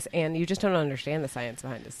behind this, and you just don't understand the science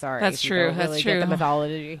behind this. Sorry. That's if you true. don't That's really true. Get the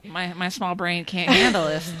mythology. My small brain can't handle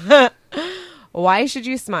this. Why should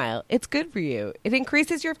you smile? It's good for you. It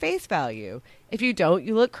increases your face value. If you don't,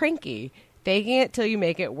 you look cranky. Faking it till you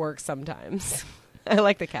make it work sometimes. I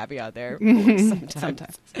like the caveat there.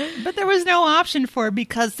 Sometimes. But there was no option for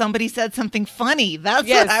because somebody said something funny. That's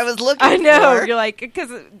Yes. what I was looking I know. for. You're like,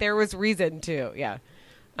 because there was reason to. Yeah.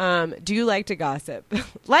 Do you like to gossip?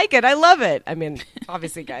 Like it. I love it. I mean,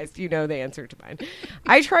 obviously, guys, you know the answer to mine.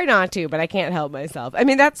 I try not to, but I can't help myself. I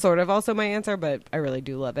mean, that's sort of also my answer, but I really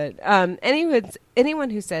do love it. Anyone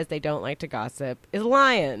who says they don't like to gossip is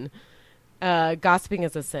lying. Gossiping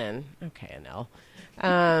is a sin. Okay, I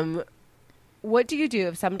know. What do you do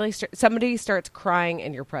if somebody starts crying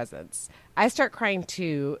in your presence? I start crying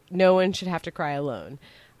too. No one should have to cry alone.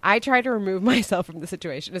 I try to remove myself from the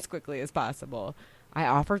situation as quickly as possible. I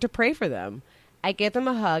offer to pray for them. I give them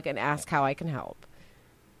a hug and ask how I can help.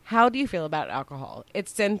 How do you feel about alcohol?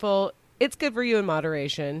 It's sinful. It's good for you in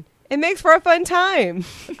moderation. It makes for a fun time.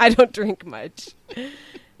 I don't drink much.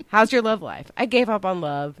 How's your love life? I gave up on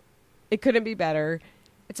love. It couldn't be better.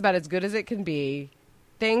 It's about as good as it can be.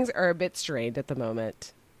 Things are a bit strained at the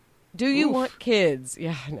moment. Do you want kids?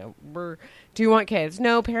 Yeah, no. Do you want kids?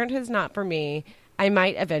 No, parenthood is not for me. I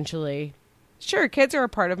might eventually. Sure, kids are a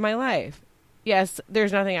part of my life. Yes,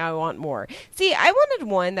 there's nothing I want more. See, I wanted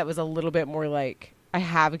one that was a little bit more like, I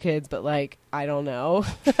have kids, but like, I don't know.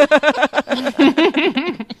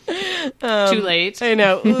 Too late. I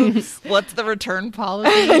know. Oops. What's the return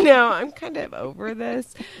policy? I know. I'm kind of over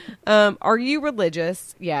this. Are you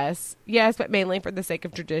religious? Yes. Yes, but mainly for the sake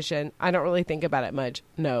of tradition. I don't really think about it much.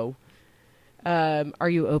 No. Are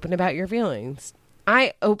you open about your feelings?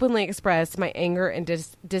 I openly express my anger and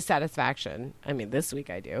dissatisfaction. I mean, this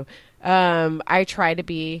week I do. I try to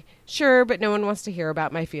be sure, but no one wants to hear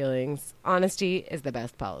about my feelings. Honesty is the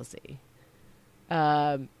best policy.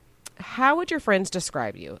 How would your friends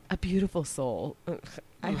describe you? A beautiful soul.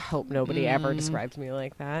 I hope nobody ever describes me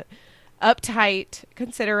like that. Uptight,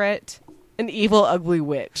 considerate, an evil, ugly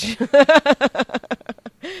witch.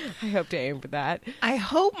 I hope to aim for that. I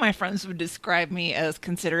hope my friends would describe me as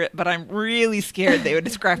considerate, but I'm really scared they would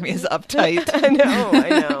describe me as uptight. I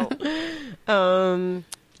know.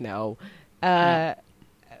 No.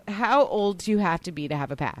 How old do you have to be to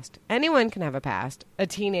have a past? Anyone can have a past. A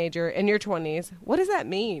teenager in your 20s. What does that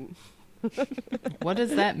mean? What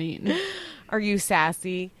does that mean? Are you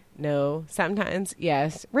sassy? No. Sometimes.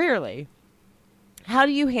 Yes. Rarely. How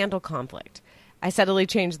do you handle conflict? I subtly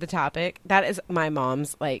changed the topic. That is my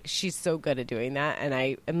mom's, like, she's so good at doing that. And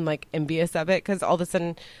I am, like, envious of it because all of a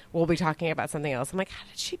sudden we'll be talking about something else. I'm like, how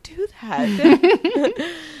did she do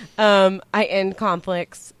that? I end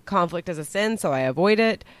conflicts. Conflict is a sin, so I avoid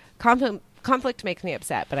it. Conflict makes me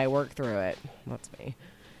upset, but I work through it. That's me.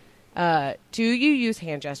 Do you use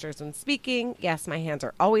hand gestures when speaking? Yes, my hands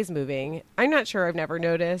are always moving. I'm not sure. I've never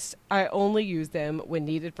noticed. I only use them when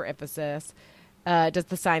needed for emphasis. Does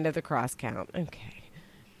the sign of the cross count? Okay.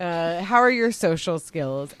 How are your social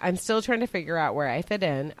skills? I'm still trying to figure out where I fit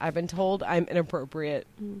in. I've been told I'm inappropriate.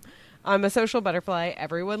 I'm a social butterfly.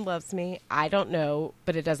 Everyone loves me. I don't know,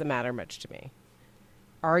 but it doesn't matter much to me.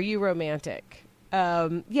 Are you romantic?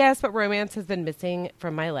 Yes, but romance has been missing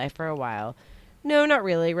from my life for a while. No, not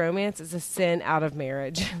really. Romance is a sin out of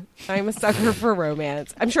marriage. I'm a sucker for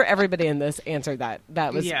romance. I'm sure everybody in this answered that.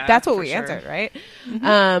 That's what we answered, right?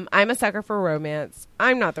 Mm-hmm. I'm a sucker for romance.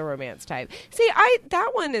 I'm not the romance type. See, that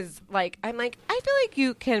one is like, I feel like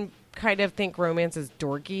you can kind of think romance is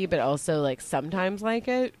dorky, but also like sometimes like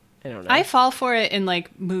it. I don't know. I fall for it in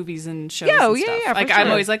like movies and shows. Yeah, and stuff. yeah, like for I'm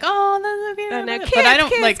sure. always like, oh, kiss, but I don't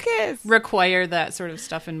kiss, like kiss. require that sort of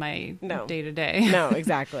stuff in my day to day. No,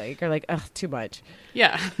 exactly. You're like, ugh, too much.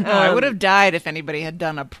 Yeah. No, I would have died if anybody had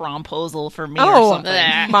done a promposal for me or Oh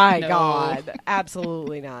something. my No. God,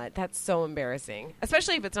 absolutely not. That's so embarrassing,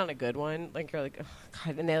 especially if it's not a good one. Like you're like, oh,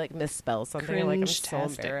 God, and they like misspell something. You're like, I'm so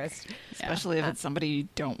Cringe-tastic. embarrassed. Especially if it's somebody you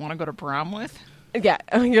don't want to go to prom with. Yeah,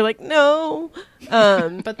 you're like, no.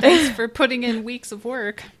 But thanks for putting in weeks of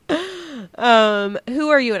work. Who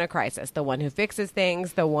are you in a crisis? The one who fixes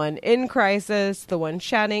things, the one in crisis, the one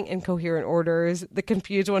shouting incoherent orders, the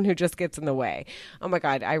confused one who just gets in the way. Oh my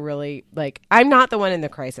God, I really I'm not the one in the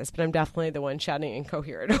crisis, but I'm definitely the one shouting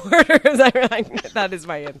incoherent orders. That is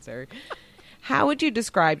my answer. How would you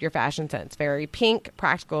describe your fashion sense? Very pink,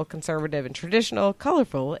 practical, conservative, and traditional,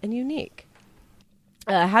 colorful, and unique.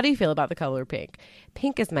 How do you feel about the color pink?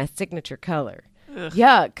 Pink is my signature color. Ugh.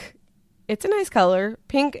 Yuck. It's a nice color.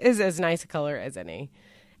 Pink is as nice a color as any.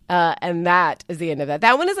 And that is the end of that.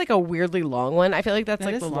 That one is like a weirdly long one. I feel like that's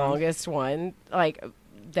like the longest one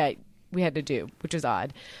that we had to do, which is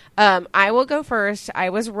odd. I will go first. I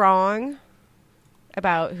was wrong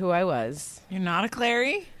about who I was. You're not a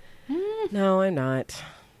Clary? No, I'm not.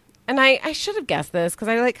 And I should have guessed this because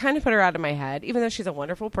I kind of put her out of my head. Even though she's a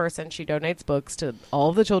wonderful person, she donates books to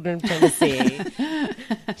all the children of Tennessee.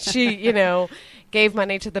 She, gave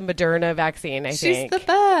money to the Moderna vaccine. I think she's the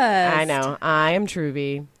best. I know. I am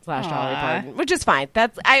Truvy / Dolly Parton, which is fine.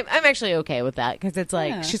 I'm actually okay with that because it's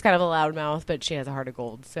like she's kind of a loudmouth, but she has a heart of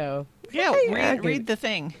gold. So read the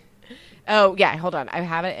thing. Oh yeah, hold on. I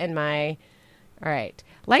have it in my. All right.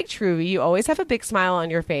 Like Truvy, you always have a big smile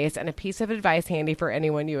on your face and a piece of advice handy for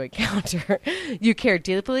anyone you encounter. You care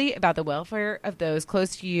deeply about the welfare of those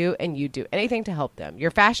close to you, and you do anything to help them.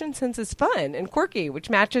 Your fashion sense is fun and quirky,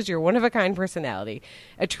 which matches your one-of-a-kind personality.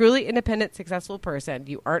 A truly independent, successful person,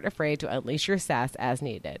 you aren't afraid to unleash your sass as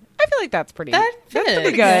needed. I feel like that's pretty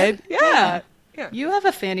good. Yeah. Yeah. You have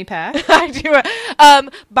a fanny pack. I do.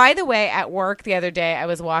 By the way, at work the other day, I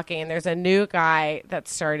was walking, and there's a new guy that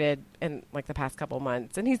started in the past couple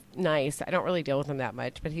months, and he's nice. I don't really deal with him that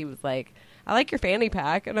much, but he was like, "I like your fanny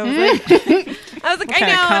pack," and I was like, what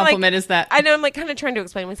kind of compliment is that? I know. I'm kind of trying to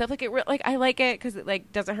explain myself. I like it because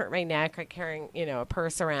it doesn't hurt my neck, like carrying a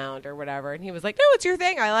purse around or whatever. And he was like, "No, it's your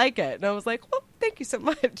thing. I like it." And I was like, "Well, thank you so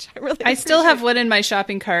much. I still have one in my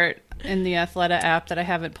shopping cart in the Athleta app that I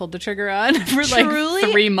haven't pulled the trigger on for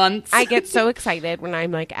 3 months. I get so excited when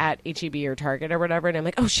I'm at HEB or Target or whatever, and I'm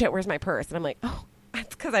like, "Oh shit, where's my purse?" And I'm like, "Oh,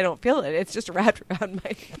 that's because I don't feel it. It's just wrapped around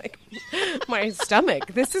my stomach.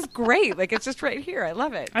 This is great. It's just right here. I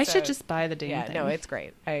love it." I should just buy the damn thing. No, it's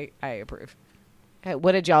great. I approve.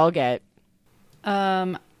 What did y'all get?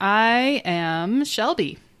 I am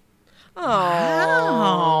Shelby. Oh,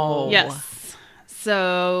 wow. Yes.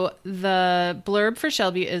 So the blurb for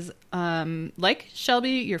Shelby is, like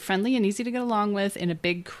Shelby, you're friendly and easy to get along with in a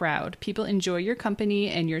big crowd. People enjoy your company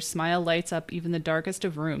and your smile lights up even the darkest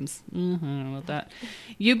of rooms. I love that.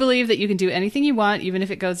 You believe that you can do anything you want, even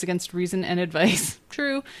if it goes against reason and advice.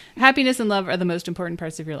 True. Happiness and love are the most important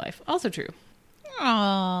parts of your life. Also true.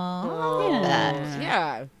 Aww.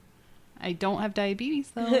 Yeah. I don't have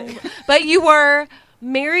diabetes, though. But you were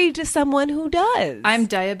married to someone who does. I'm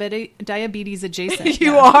diabetes adjacent.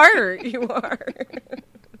 You are.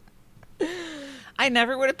 I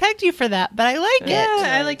never would have pegged you for that, but I like Yeah, it.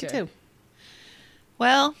 I like it too.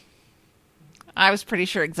 Well, I was pretty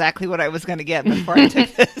sure exactly what I was going to get before I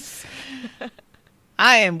took this.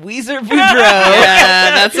 I am Weezer Boudreaux.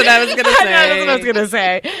 Yeah, that's what I was going to say. That's what I was gonna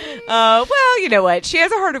say. Well, you know what? She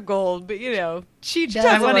has a heart of gold, but she does.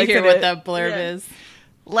 I want to like hear it. what that blurb Yeah. is.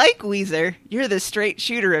 Like Weezer, you're the straight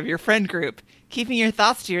shooter of your friend group. Keeping your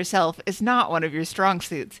thoughts to yourself is not one of your strong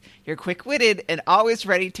suits. You're quick-witted and always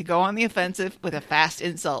ready to go on the offensive with a fast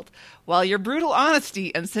insult. While your brutal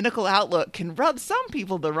honesty and cynical outlook can rub some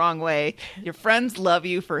people the wrong way, your friends love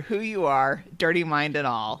you for who you are, dirty mind and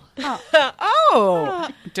all. Oh,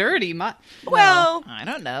 Dirty. well, I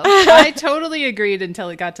don't know. I totally agreed until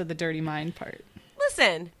it got to the dirty mind part.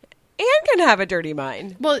 listen. Anne can have a dirty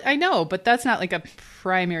mind. Well, I know, but that's not like a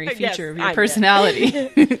primary Yes, feature of I your know.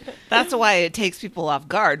 personality. That's why it takes people off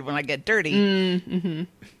guard when I get dirty.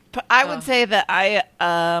 But I would say that I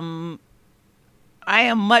am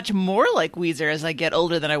much more like Weezer as I get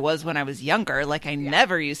older than I was when I was younger. Like I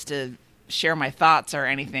never used to share my thoughts or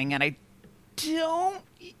anything, and I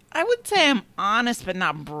would say I'm honest, but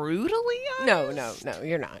not brutally honest. No,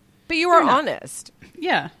 you're not. But you are honest.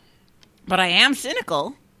 Yeah. But I am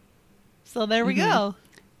cynical. So there we go.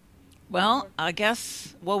 Well, I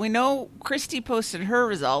guess, we know Christy posted her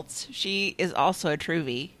results. She is also a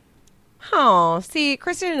Truvy. Oh, see,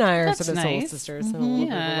 Kristen and I are That's sort of soul nice. sisters in a little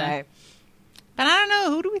bit of a Yeah. way. But I don't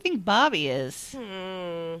know. Who do we think Bobby is?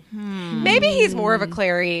 Maybe he's more of a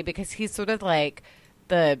Clary because he's sort of like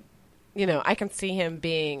I can see him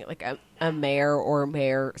being like a mayor or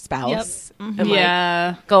mayor spouse. And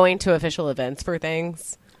Yeah. like going to official events for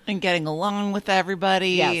things. And getting along with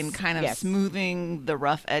everybody Yes, and kind of yes. smoothing the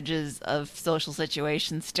rough edges of social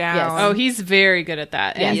situations down. Yes. Oh, he's very good at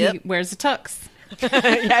that. And Yep. he wears a tux.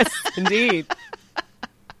 Yes, indeed.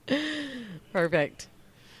 Perfect.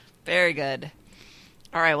 Very good.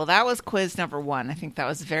 All right. Well, that was quiz number 1. I think that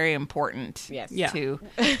was very important Yes. Yeah. to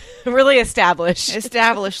Really established.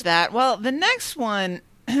 establish that. Well, the next one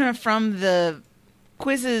from the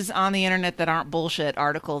quizzes on the internet that aren't bullshit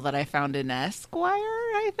article that I found in Esquire,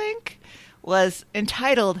 I think, was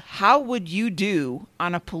entitled, How Would You Do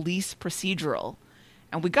on a Police Procedural?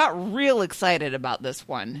 And we got real excited about this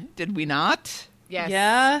one, did we not? Yes.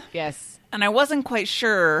 Yeah. Yes. And I wasn't quite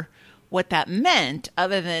sure what that meant,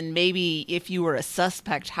 other than maybe if you were a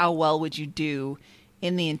suspect, how well would you do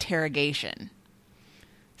in the interrogation?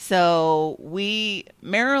 So we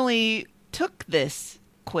merrily took this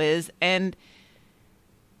quiz, and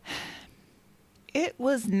it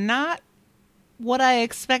was not what I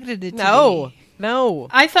expected it to be. No.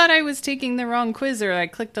 I thought I was taking the wrong quiz, or I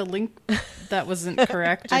clicked a link that wasn't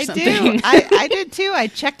correct or I something. do. I did too. I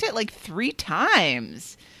checked it like 3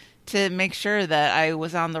 times to make sure that I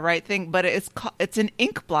was on the right thing. But it's an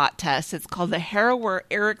ink blot test. It's called the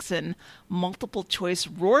Harrower-Erickson Multiple Choice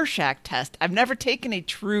Rorschach Test. I've never taken a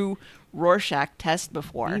true Rorschach test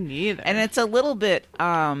before. Me neither. And it's a little bit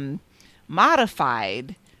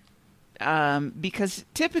modified because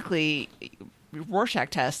typically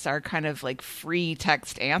Rorschach tests are kind of like free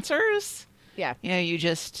text answers. Yeah. You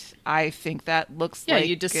know, I think that looks Yeah, like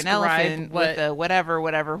you an describe elephant what- with a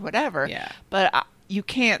whatever. Yeah. But you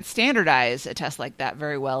can't standardize a test like that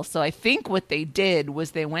very well. So I think what they did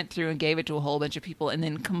was they went through and gave it to a whole bunch of people and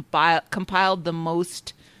then compiled the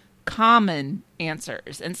most common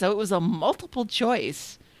answers. And so it was a multiple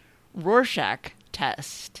choice Rorschach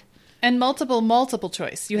test. And multiple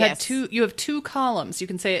choice. You Yes. have 2 columns. You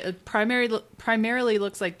can say it primarily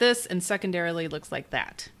looks like this and secondarily looks like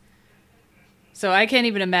that. So I can't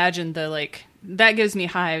even imagine that gives me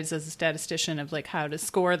hives as a statistician of like how to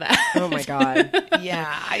score that. Oh my God.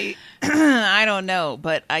 Yeah, I don't know,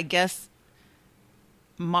 but I guess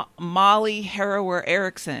Molly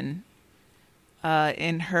Harrower-Erickson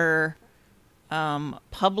in her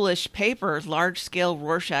published paper, Large-Scale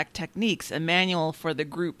Rorschach Techniques, a manual for the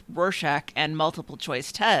group Rorschach and multiple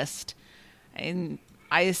choice test. And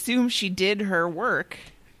I assume she did her work,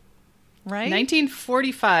 right?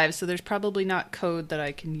 1945, so there's probably not code that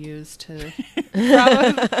I can use to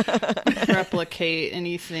replicate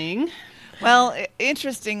anything. Well,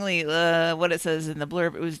 interestingly, what it says in the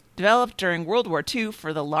blurb, it was developed during World War II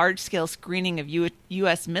for the large-scale screening of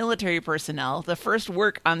U.S. military personnel. The first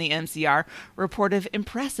work on the MCR reported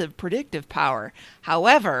impressive predictive power.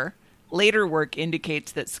 However, later work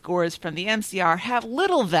indicates that scores from the MCR have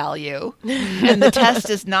little value, and the test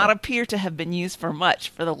does not appear to have been used for much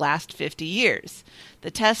for the last 50 years. The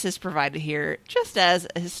test is provided here just as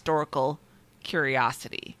a historical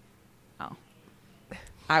curiosity.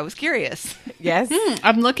 I was curious. Yes.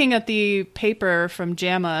 I'm looking at the paper from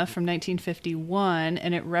JAMA from 1951,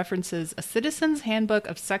 and it references a citizen's handbook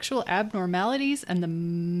of sexual abnormalities and the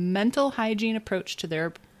mental hygiene approach to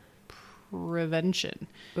their prevention.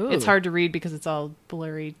 Ooh. It's hard to read because it's all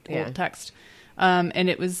blurry Yeah. old text. And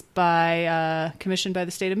it was commissioned by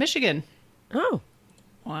the state of Michigan. Oh,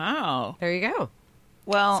 Wow. there you go.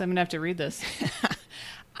 Well, So I'm going to have to read this.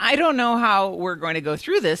 I don't know how we're going to go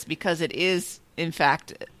through this because it is, in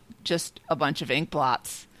fact, just a bunch of ink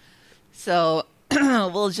blots. So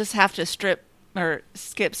we'll just have to skip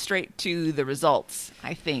straight to the results,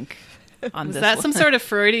 I think, on Was this that one. some sort of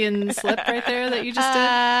Freudian slip right there that you just did?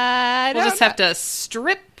 I We'll don't just have to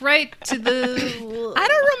strip right to the... I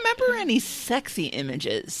don't remember any sexy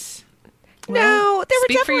images. No, there were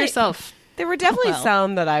Speak for definitely yourself. There were definitely Well.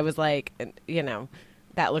 some that I was like,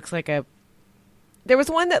 that looks like a. There was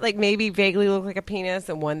one that like maybe vaguely looked like a penis,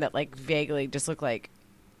 and one that like vaguely just looked like.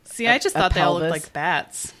 See, I just a thought they all looked pelvis. like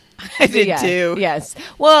bats. I did Yeah, too. Yes.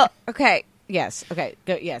 Well, okay. Yes. Okay.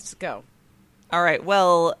 Go. Yes. Go. All right.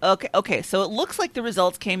 Well, okay. So it looks like the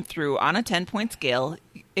results came through on a 10-point scale.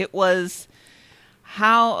 It was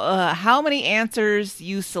how many answers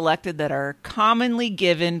you selected that are commonly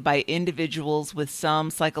given by individuals with some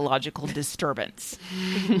psychological disturbance,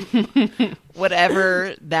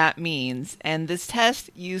 whatever that means. And this test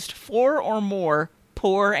used 4 or more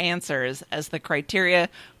poor answers as the criteria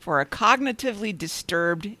for a cognitively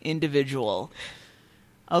disturbed individual.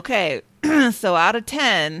 Okay, so out of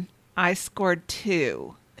 10, I scored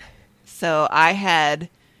 2. So I had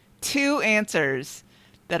 2 answers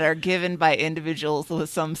that are given by individuals with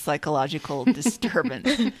some psychological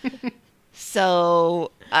disturbance.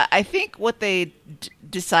 So I think what they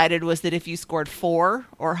decided was that if you scored 4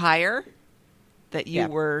 or higher, that you Yeah.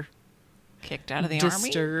 were kicked out of the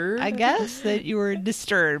Disturbed? army. I guess that you were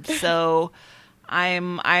disturbed. So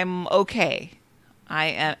I'm okay. I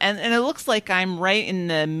am, and it looks like I'm right in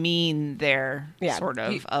the mean there, Yeah. sort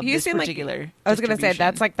of You this seem like- particular. I was going to say distribution.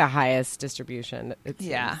 that's like the highest distribution. It seems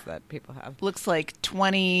Yeah. that people have. Looks like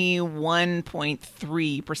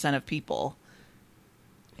 21.3% of people.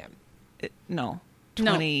 Yeah. No,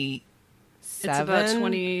 No. 20, It's about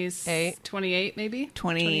 8. 28 maybe?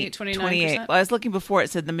 28, 29%. 28. Well, I was looking before. It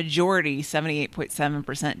said the majority,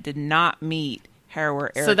 78.7%, did not meet Harrower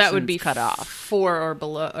Erickson's So that would be cutoff. 4 or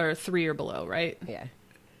below, or 3 or below, right? Yeah.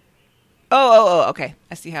 Oh, okay.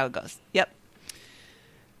 I see how it goes. Yep.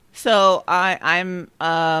 So I'm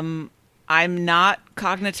not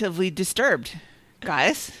cognitively disturbed,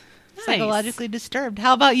 guys. Nice. Psychologically disturbed.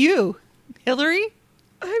 How about you, Hillary?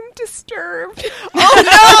 I'm disturbed.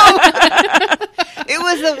 It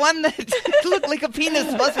was the one that looked like a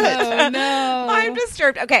penis, wasn't it? Oh, no. I'm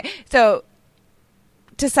disturbed. Okay, so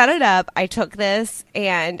to set it up, I took this,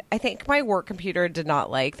 and I think my work computer did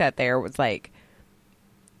not like that there was like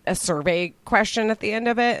a survey question at the end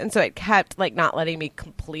of it, and so it kept like not letting me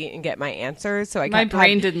complete and get my answers. So I My kept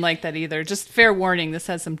brain didn't like that either. Just fair warning, this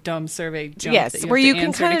has some dumb survey junk Yes, that you where have you to can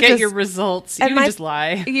answer kinda to get just- your results. You and can my- just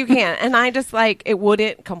lie. You can, and I just like it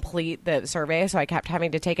wouldn't complete the survey, so I kept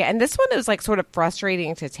having to take it. And this one was like sort of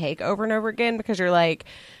frustrating to take over and over again because you're like,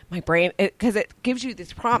 my brain, because it gives you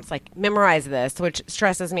these prompts like memorize this, which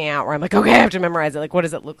stresses me out. Where I'm like, okay, I have to memorize it. Like, what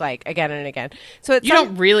does it look like again and again? So it's You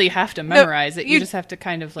don't really have to memorize it. You you- just have to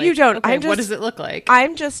kind of like, you don't. okay, I'm what just- does it look like?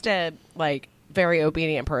 I'm just a like very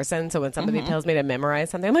obedient person. So when somebody tells me to memorize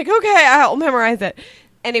something, I'm like, okay, I'll memorize it.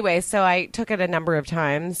 Anyway, so I took it a number of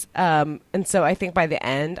times. And so I think by the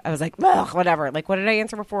end, I was like, ugh, whatever. Like, what did I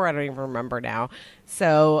answer before? I don't even remember now.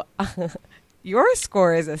 So your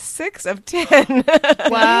score is a 6 of 10.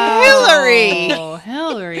 Wow.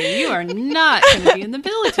 Hillary! You are not going to be in the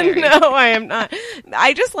military. No, I am not.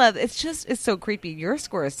 I just love it's so creepy. Your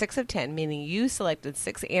score is 6 of 10, meaning you selected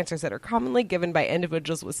 6 answers that are commonly given by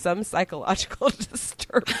individuals with some psychological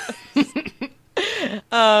disturbance.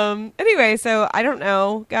 Anyway, so I don't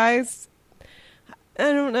know, guys.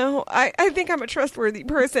 I don't know. I think I'm a trustworthy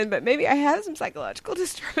person, but maybe I have some psychological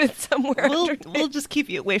disturbance somewhere. We'll just keep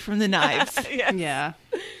you away from the knives. Yeah.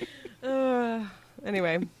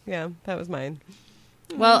 Anyway, yeah, that was mine.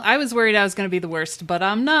 Well, I was worried I was going to be the worst, but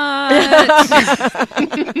I'm not. I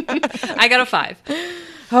got a 5.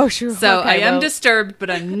 Oh, sure. So Okay, I am well, disturbed, but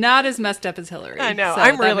I'm not as messed up as Hillary. I know. So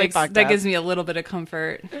I'm that really makes- fucked That up. gives me a little bit of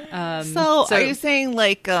comfort. So are you saying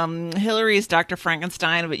like Hillary's Dr.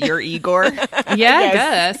 Frankenstein, but you're Igor? Yeah, I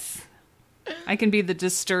guess. I can be the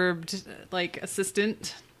disturbed, like,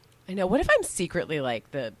 assistant. I know. What if I'm secretly like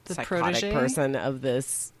the psychotic protege? person of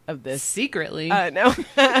this? Secretly. No.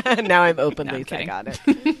 Now I'm openly No, I'm kidding. psychotic.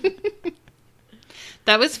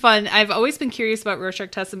 That was fun. I've always been curious about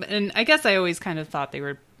Rorschach tests, and I guess I always kind of thought they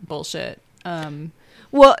were bullshit.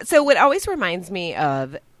 Well, so what always reminds me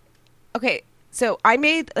of, okay, so I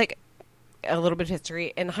made like a little bit of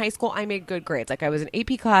history. In high school, I made good grades. Like I was in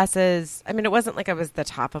AP classes. I mean, it wasn't like I was the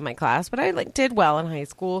top of my class, but I like did well in high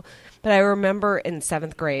school. But I remember in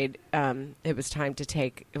 7th grade, it was time to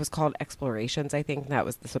take, it was called Explorations, I think. That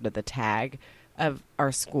was the sort of the tag of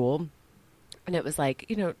our school. And it was like,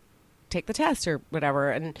 you know, take the test or whatever.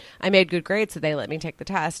 And I made good grades, so they let me take the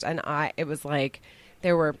test. And it was like,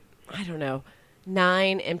 there were, I don't know,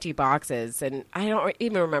 9 empty boxes, and I don't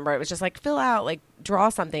even remember. It was just like, fill out, like, draw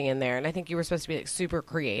something in there. And I think you were supposed to be like super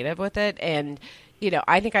creative with it. And, you know,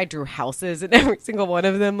 I think I drew houses in every single one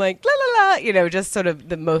of them, like, la la la, you know, just sort of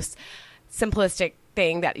the most simplistic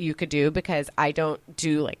thing that you could do, because I don't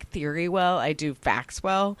do like theory well, I do facts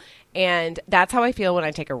well. And that's how I feel when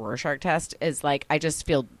I take a Rorschach test, is like I just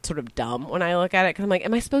feel sort of dumb when I look at it, because I'm like,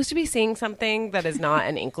 am I supposed to be seeing something that is not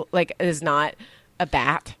an ink, like is not a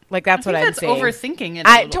bat? Like that's what I'm saying. Overthinking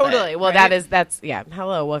it. Totally. Bit, well, right? that's yeah.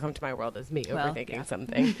 Hello, welcome to my world. Is me overthinking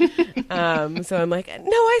something. So I'm like,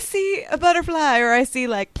 no, I see a butterfly, or I see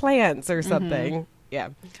like plants or something.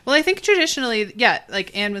 Yeah. Well, I think traditionally, yeah,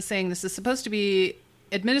 like Anne was saying, this is supposed to be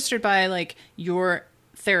administered by like your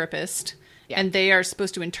therapist, and they are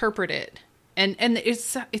supposed to interpret it, and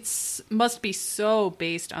it's must be so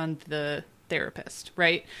based on the therapist,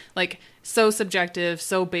 right? Like so subjective,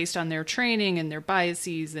 so based on their training and their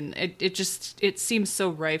biases, and it seems so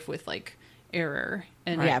rife with like error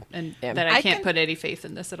and that I can't put any faith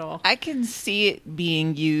in this at all. I can see it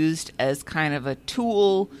being used as kind of a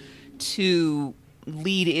tool to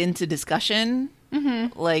lead into discussion.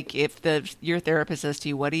 Like if your therapist says to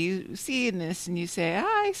you, what do you see in this? And you say,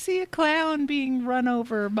 I see a clown being run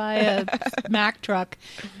over by a Mack truck.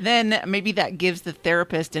 Then maybe that gives the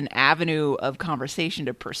therapist an avenue of conversation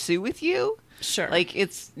to pursue with you. Sure. Like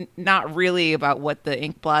it's not really about what the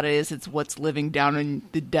ink blot is. It's what's living down in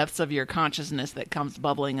the depths of your consciousness that comes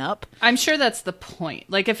bubbling up. I'm sure that's the point.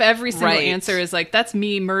 Like if every single answer is like, that's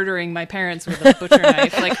me murdering my parents with a butcher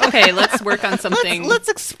knife. Like, okay, let's work on something. Let's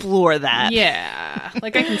explore that. Yeah.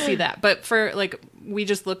 Like I can see that. But for like, we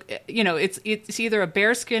just look, you know, it's either a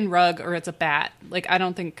bearskin rug or it's a bat. Like, I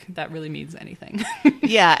don't think that really means anything.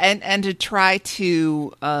 Yeah. And to try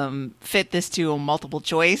to fit this to a multiple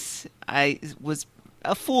choice, I was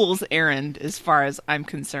a fool's errand as far as I'm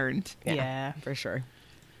concerned. Yeah, for sure.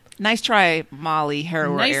 Nice try, Molly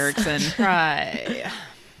Harrower Erickson. Try.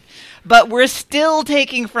 But we're still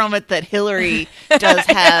taking from it that Hillary does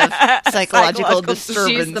have psychological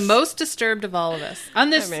disturbance. She's the most disturbed of all of us on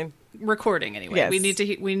this recording. Anyway, yes. we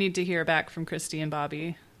need to hear back from Christy and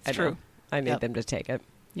Bobby. It's true. I need them to take it.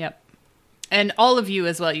 Yep, and all of you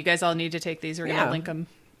as well. You guys all need to take these. We're going to link them.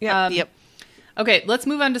 Yep. Okay, let's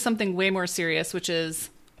move on to something way more serious, which is,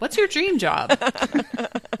 what's your dream job?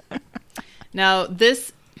 Now,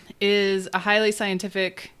 this is a highly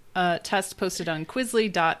scientific test posted on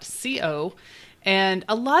Quizly.co, and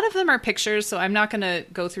a lot of them are pictures, so I'm not going to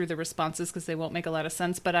go through the responses because they won't make a lot of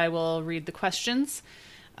sense, but I will read the questions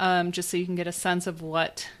just so you can get a sense of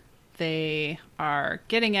what they are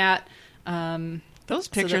getting at. Those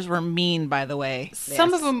pictures were mean, by the way.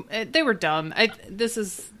 Some of them, they were dumb. This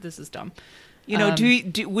is dumb. You know,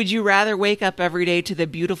 would you rather wake up every day to the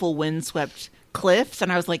beautiful windswept cliffs? And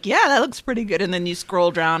I was like, yeah, that looks pretty good. And then you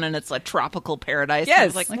scroll down and it's like tropical paradise. Yes. And I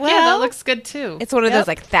was like, yeah, that looks good too. It's one of those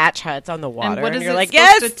like thatch huts on the water. And what is you're it like,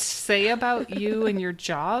 supposed to say about you and your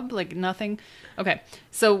job? Like nothing. Okay.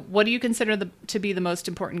 So what do you consider to be the most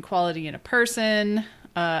important quality in a person?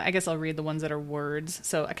 I guess I'll read the ones that are words.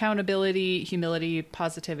 So accountability, humility,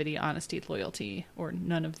 positivity, honesty, loyalty, or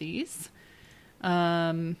none of these.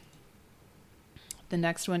 The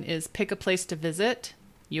next one is pick a place to visit.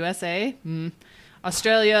 USA,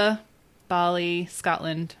 Australia, Bali,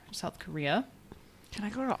 Scotland, South Korea. can I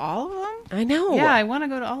go to all of them? I know. Yeah, I want to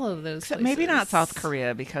go to all of those places. Maybe not South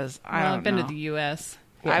Korea because I've been to the U.S.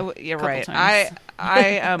 You're right. times. I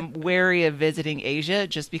am wary of visiting Asia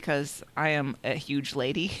just because I am a huge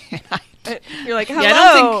lady. You're like, hello. Yeah,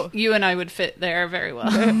 I don't think you and I would fit there very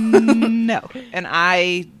well. No. And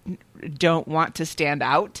I don't want to stand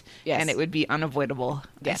out. Yes. And it would be unavoidable.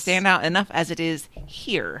 Yes. I stand out enough as it is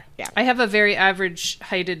here. Yeah. I have a very average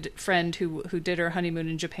heighted friend who did her honeymoon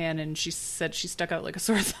in Japan, and she said she stuck out like a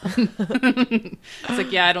sore thumb. It's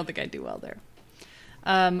like, yeah, I don't think I'd do well there.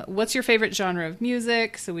 What's your favorite genre of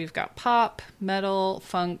music? So we've got pop, metal,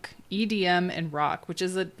 funk, EDM, and rock, which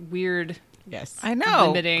is a weird, Yes. I know.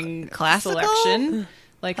 limiting Classical? selection.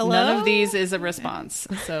 Like Hello? none of these is a response.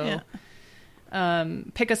 So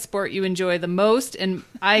pick a sport you enjoy the most. And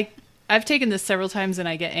I I've taken this several times and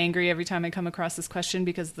I get angry every time I come across this question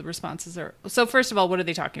because the responses are... So first of all, what are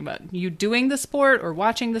they talking about? You doing the sport or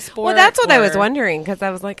watching the sport? Well, that's what I was or- wondering because I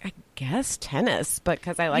was like, I guess tennis, but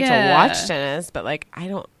because I like to Yeah. watch tennis, but like I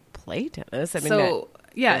don't play tennis. I mean, So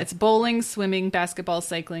yeah, it's bowling, swimming, basketball,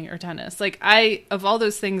 cycling, or tennis. Like of all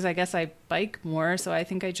those things, I guess I bike more, so I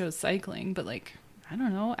think I chose cycling. But like, I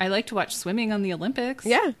don't know. I like to watch swimming on the Olympics.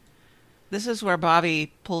 yeah. This is where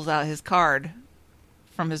Bobby pulls out his card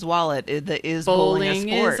from his wallet. Is bowling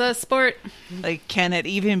a sport? is a sport. Like, can it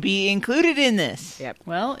even be included in this? Yep.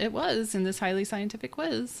 Well, it was in this highly scientific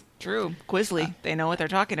quiz. True. Quizly. They know what they're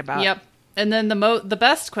talking about. Yep. And then the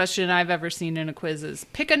best question I've ever seen in a quiz is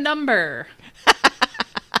pick a number.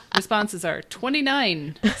 Responses are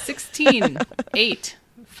 29, 16, 8,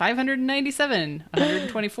 597,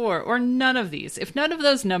 124, or none of these. If none of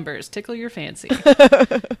those numbers tickle your fancy.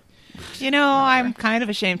 You know, I'm kind of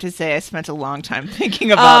ashamed to say I spent a long time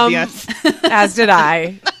thinking about this. As did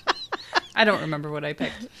I. I don't remember what I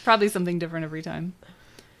picked. Probably something different every time.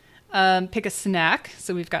 Pick a snack.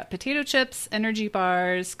 So we've got potato chips, energy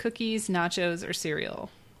bars, cookies, nachos, or cereal.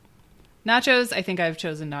 Nachos, I think I've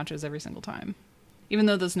chosen nachos every single time. Even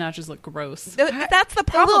though those nachos look gross. That's the A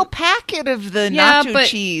little problem. packet of the Yeah, nacho but-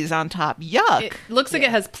 cheese on top. Yuck. It looks like it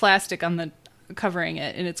has plastic on the covering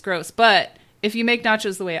it, and it's gross. But if you make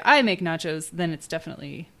nachos the way I make nachos, then it's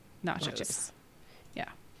definitely nachos. Yeah.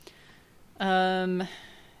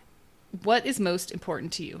 What is most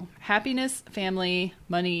important to you? Happiness, family,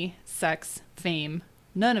 money, sex, fame.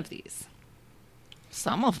 None of these.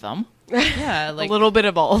 Some of them. Yeah, like a little bit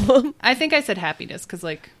of all. I think I said happiness because,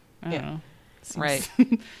 like, I don't Yeah. know. Right.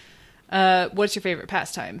 What's your favorite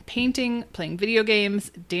pastime? Painting, playing video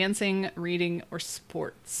games, dancing, reading, or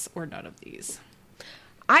sports, or none of these.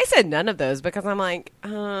 I said none of those because I'm like,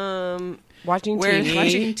 watching Where's TV.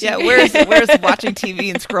 watching TV? Yeah, where's watching TV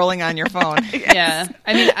and scrolling on your phone? Yeah.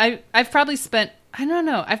 I mean, I've probably spent, I don't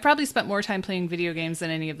know, I've probably spent more time playing video games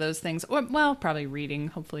than any of those things. Or, well, probably reading,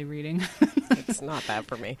 hopefully reading. It's not that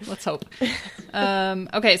for me. Let's hope.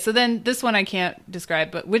 Okay, so then this one I can't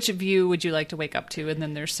describe, but which of you would you like to wake up to? And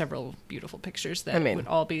then there's several beautiful pictures that would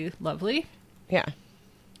all be lovely. Yeah.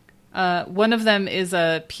 One of them is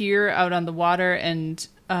a pier out on the water, and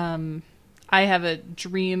I have a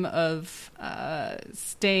dream of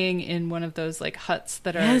staying in one of those like huts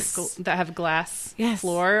that are that have glass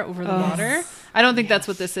floor over the water. I don't think that's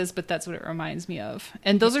what this is, but that's what it reminds me of.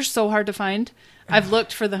 And those are so hard to find. I've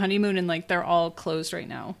looked for the honeymoon, and like they're all closed right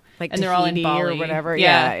now. Like and they're all in Tahiti Bali or whatever.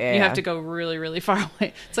 Yeah, Yeah, you yeah. have to go really, really far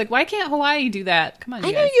away. It's like, why can't Hawaii do that? Come on, I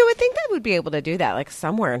you know guys. you would think they would be able to do that, like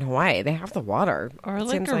somewhere in Hawaii. They have the water. Or It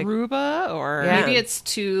like seems Aruba, or Yeah. Maybe it's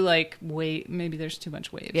too like maybe there's too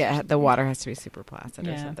much waves. or Yeah, something. the water has to be super placid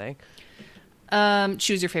or Yeah. something.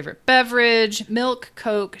 Choose your favorite beverage: milk,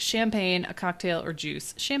 Coke, champagne, a cocktail, or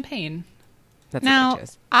juice. Champagne. That's Now, what I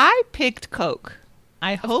chose. I picked Coke.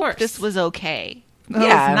 I hope course. this was okay.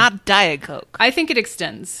 Yeah. It's not Diet Coke. I think it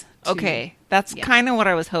extends. to- Okay, that's Yeah. kind of what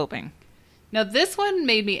I was hoping. Now this one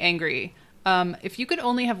made me angry. If you could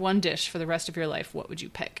only have one dish for the rest of your life, what would you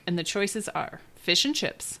pick? And the choices are fish and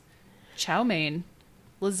chips, chow mein,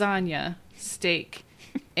 lasagna, steak,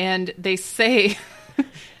 and they say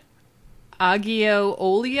aglio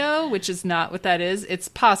olio, which is not what that is. It's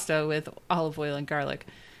pasta with olive oil and garlic.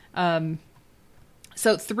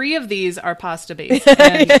 So 3 of these are pasta based.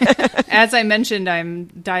 And as I mentioned, I'm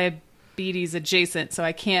diabetes adjacent, so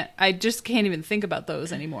I just can't even think about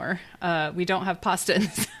those anymore. We don't have pasta in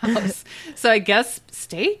this house. So I guess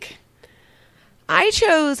steak? I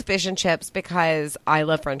chose fish and chips because I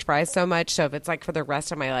love French fries so much. So if it's like for the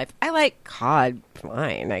rest of my life, I like cod,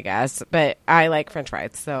 fine, I guess, but I like French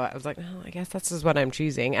fries. So I was like, oh, I guess that's just what I'm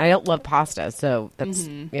choosing. I don't love pasta, so that's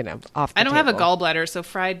off. The I don't have a table. gallbladder, so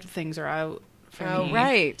fried things are out for Oh, me.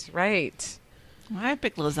 right. I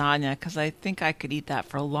picked lasagna because I think I could eat that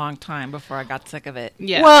for a long time before I got sick of it.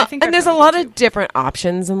 Yeah. Well, I think and I there's a probably lot do, of too. different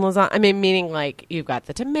options in lasagna. I mean, meaning like you've got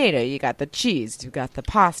the tomato, you got the cheese, you've got the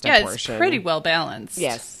pasta Yeah, it's portion. pretty well balanced.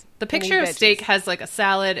 Yes. The Any picture of veggies. steak has like a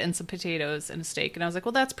salad and some potatoes and a steak, and I was like,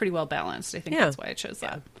 well, that's pretty well balanced. I think Yeah. that's why I chose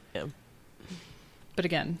that. Yeah. But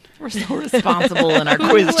again, We're so responsible in our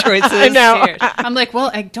quiz choices. I know. cares? I'm like,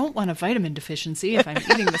 well, I don't want a vitamin deficiency if I'm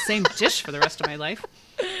eating the same dish for the rest of my life.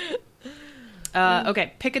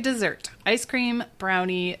 Okay, pick a dessert: ice cream,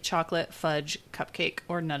 brownie, chocolate, fudge, cupcake,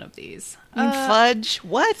 or none of these. Fudge?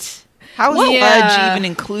 What? How is Well, yeah. fudge even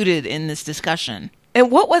included in this discussion? And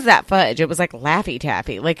what was that fudge? It was like Laffy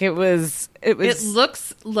Taffy. Like it was. It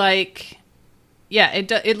looks like, yeah,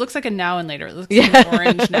 it looks like a Now and Later. It looks Yeah. like an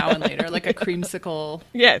orange Now and Later, like a creamsicle.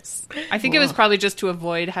 Yes. I think it was probably just to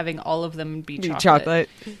avoid having all of them be chocolate. Chocolate.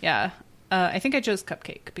 Yeah. I think I chose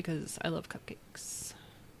cupcake because I love cupcakes.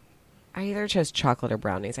 I either chose chocolate or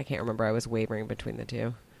brownies. I can't remember. I was wavering between the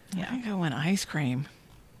two. I think I went ice cream.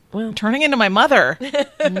 Well, I'm turning into my mother.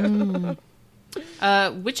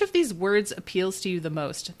 Which of these words appeals to you the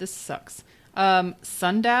most? This sucks.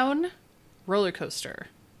 Sundown, roller coaster,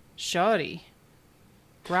 shoddy,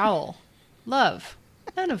 growl, love.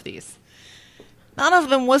 None of these. None of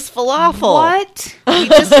them was falafel. What?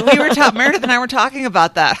 Meredith and I were talking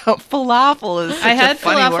about that. Falafel is such I had a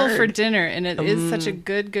funny falafel word. for dinner, and it is such a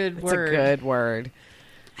good it's word. a good word.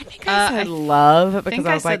 I think I said I love I because think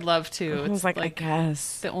I I was said like, love too. I was It's like, I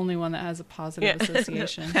guess. the only one that has a positive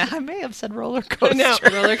association. I may have said roller coaster. No.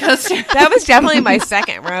 Roller coaster. That was definitely my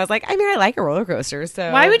second where I was like, I mean, I like a roller coaster.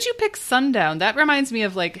 So Why would you pick sundown? That reminds me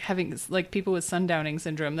of like having like people with sundowning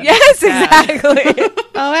syndrome. That Yes, makes me sad. exactly.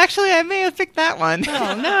 Oh, actually, I may have picked that one.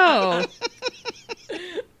 Oh no.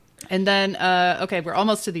 And then, okay, we're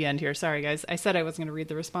almost to the end here. Sorry, guys. I said I wasn't going to read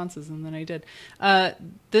the responses, and then I did.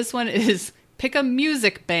 This one is pick a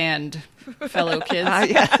music band, fellow kids.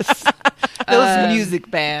 Yes. Those music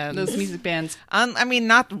bands. Those music bands. I mean,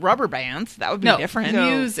 not rubber bands. That would be No, different.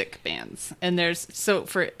 music bands. And there's, so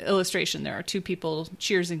for illustration, there are two people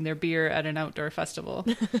cheersing their beer at an outdoor festival.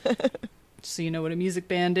 So you know what a music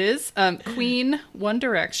band is. Queen, One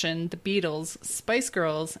Direction, The Beatles, Spice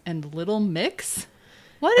Girls, and Little Mix.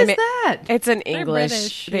 What is that? It's an They're English.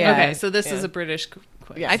 British. Yeah. Okay, so this is a British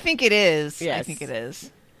quiz. Yeah. I think it is. I Yes. think it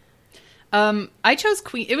is. I chose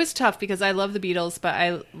Queen. It was tough because I love the Beatles, but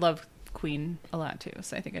I love Queen a lot too.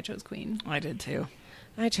 So I think I chose Queen. I did too.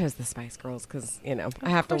 I chose the Spice Girls because I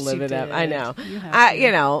have to course live you it up. did. I know. You have I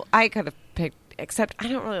to. I could have picked. Except I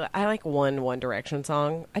don't really. I like One Direction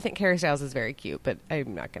song. I think Harry Styles is very cute, but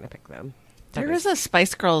I'm not going to pick them. There was a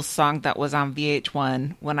Spice Girls song that was on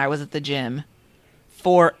VH1 when I was at the gym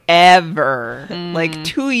forever. Like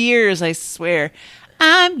 2 years, I swear.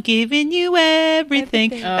 I'm giving you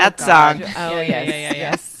everything. Oh, That God. song. Oh Yeah, yes, yeah.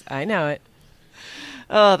 yes, I know it.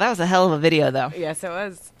 Oh, that was a hell of a video, though. Yes, it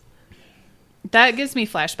was. That gives me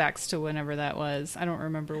flashbacks to whenever that was. I don't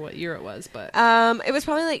remember what year it was, but It was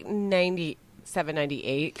probably like 97,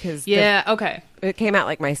 98 because yeah, okay. it came out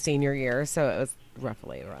like my senior year, so it was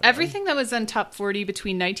roughly around. Everything that was on top 40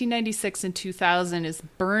 between 1996 and 2000 is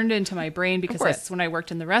burned into my brain because course. that's when I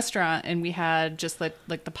worked in the restaurant and we had just like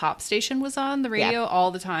the pop station was on the radio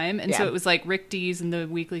all the time. And so Yeah. it was like Rick Dees and the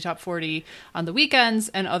weekly top 40 on the weekends.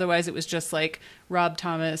 And otherwise it was just like Rob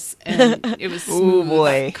Thomas and it was smooth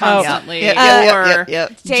boy. constantly Yeah. or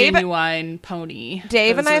Yep. Dave- Genuine Pony.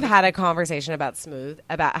 Dave and Those I are have had a conversation about Smooth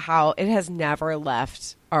about how it has never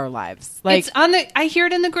left our lives. the- Like it's on the, I hear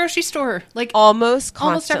it in the grocery store. Like almost every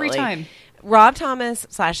constantly. time. Rob Thomas /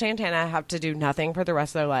 Santana have to do nothing for the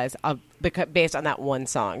rest of their lives based on that one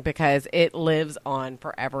song because it lives on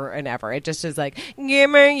forever and ever. It just is like, give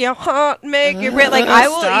me your heart, make it real. Like I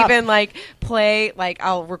will Stop. even like play, like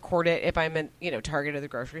I'll record it if I'm in, Target or the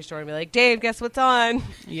grocery store and be like, Dave, guess what's on?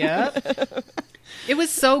 Yeah. It was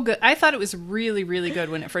so good. I thought it was really, really good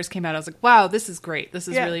when it first came out. I was like, wow, this is great. This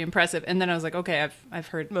is Yeah. really impressive. And then I was like, okay, I've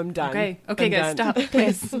heard. I'm done. Okay, I'm guys, done. stop.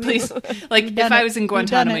 Please. Like, if done I it. was in We've done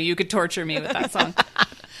Guantanamo, it. you could torture me with that song.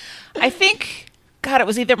 I think, God, it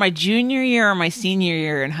was either my junior year or my senior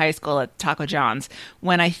year in high school at Taco John's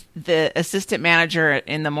when the assistant manager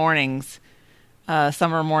in the mornings,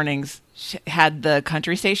 summer mornings, had the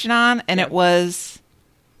country station on, and it was,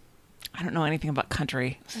 I don't know anything about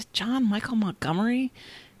country. Was it John Michael Montgomery?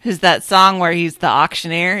 Who's that song where he's the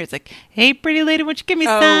auctioneer? It's like, hey, pretty lady, won't you give me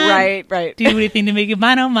some? Oh, right. Do anything to make it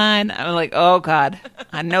mine, oh mine. I'm like, oh, God.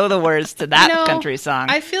 I know the words to that You know, country song.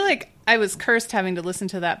 I feel like I was cursed having to listen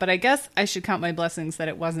to that, but I guess I should count my blessings that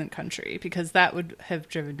it wasn't country because that would have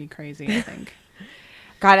driven me crazy, I think.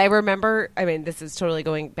 God, I remember, this is totally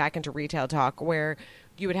going back into retail talk where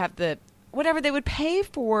you would have whatever they would pay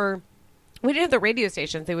for. We didn't have the radio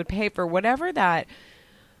stations. They would pay for whatever that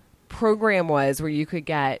program was where you could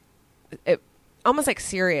get it almost like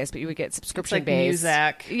Sirius, but you would get subscription like based.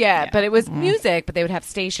 Muzak. Yeah, Yeah. but it was music, but they would have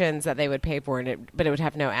stations that they would pay for, but it would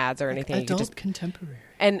have no ads or anything. You could just contemporary.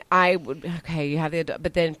 and I would you have the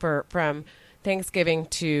but then from Thanksgiving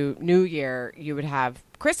to New Year you would have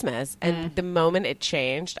Christmas, and the moment it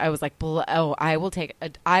changed, I was like, I will take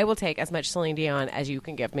as much Celine Dion as you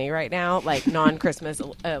can give me right now, like non-Christmas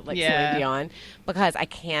like Yeah. Celine Dion, because I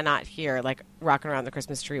cannot hear like Rocking Around the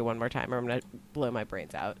Christmas Tree one more time or I'm gonna blow my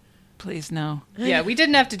brains out. Please, no. Yeah, we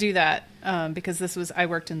didn't have to do that because I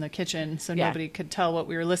worked in the kitchen, so Yeah. nobody could tell what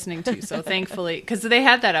we were listening to. So thankfully, because they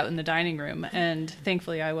had that out in the dining room, and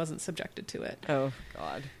thankfully I wasn't subjected to it. Oh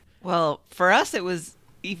God. Well, for us, it was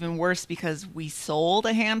even worse because we sold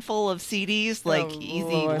a handful of CDs, like easy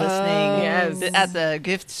Lord. listening Yes. at the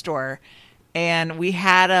gift store. And we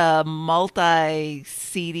had a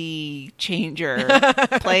multi-CD changer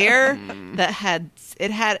player that had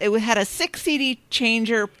a 6 CD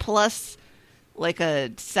changer plus like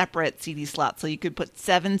a separate CD slot, so you could put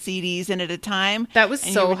 7 CDs in at a time. That was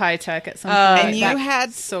And so you- high tech at some point. and you That-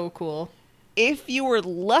 had- so cool. If you were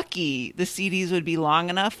lucky, the CDs would be long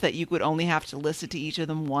enough that you would only have to listen to each of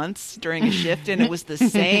them once during a shift, and it was the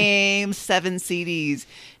same 7 CDs.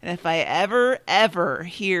 And if I ever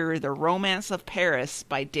hear The Romance of Paris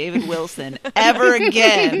by David Wilson ever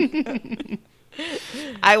again,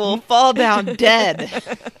 I will fall down dead.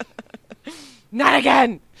 Not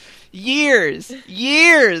again. Years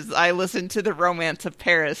I listened to The Romance of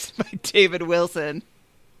Paris by David Wilson.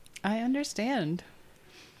 I understand.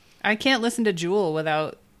 I can't listen to Jewel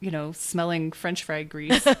without, smelling French fry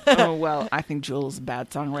grease. Oh, well, I think Jewel's a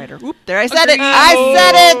bad songwriter. Oop, there, I said it. I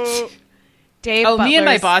said it. Dave Oh, me and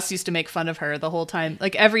my Butler's- boss used to make fun of her the whole time.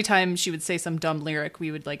 Like every time she would say some dumb lyric,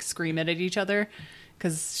 we would like scream it at each other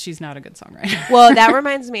because she's not a good songwriter. Well, that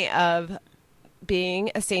reminds me of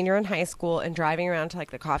being a senior in high school and driving around to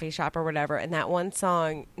like the coffee shop or whatever, and that one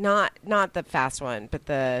song, not the fast one, but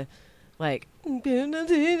the like I can't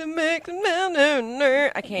even Make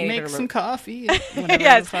remember. some coffee. Whatever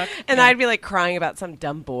Yes, the fuck. and Yeah. I'd be like crying about some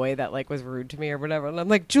dumb boy that like was rude to me or whatever, and I'm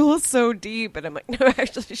like, Jewel's so deep, and I'm like, no,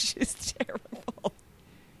 actually, she's terrible.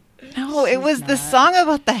 No, it was the not. song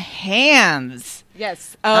about the hands.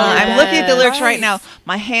 Yes, I'm looking at the lyrics right right now.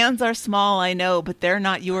 My hands are small, I know, but they're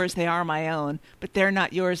not yours. They are my own. But they're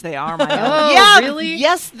not yours. They are my own. Oh, yeah, really?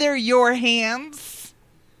 Yes, they're your hands.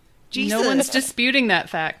 Jesus. No one's disputing that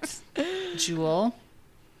fact. Jewel.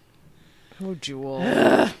 Oh, Jewel.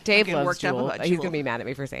 Dave getting loves worked up Jewel. about He's Jewel. going to be mad at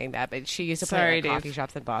me for saying that, but she used to play Sorry, at Dave. coffee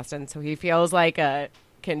shops in Boston, so he feels like I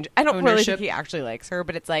don't really Ownership. think he actually likes her,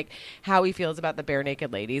 but it's like how he feels about the bare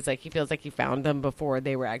naked ladies. Like he feels like he found them before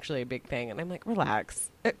they were actually a big thing, and I'm like, relax.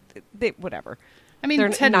 Whatever. I mean, They're-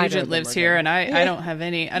 Ted neither Nugent of them lives are here, good. and I don't have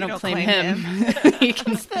any. I don't don't claim claim him. He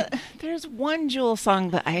can There's one Jewel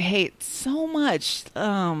song that I hate so much.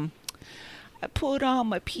 I put on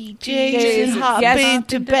my PJs and hop Yes.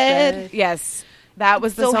 into bed. Yes, that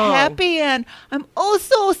was the So song. happy and I'm oh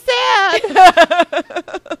so sad.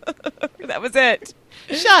 That was it.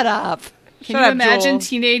 Shut up. Can Shut you up, imagine Joel.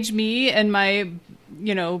 teenage me and my,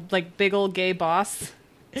 like big old gay boss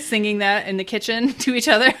singing that in the kitchen to each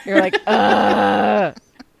other? You're like,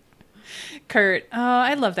 Kurt. Oh,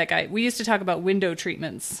 I love that guy. We used to talk about window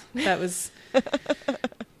treatments. That was.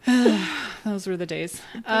 Those were the days.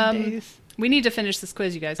 We need to finish this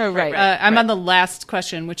quiz, you guys. Oh, right, I'm on the last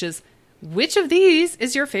question, which is, which of these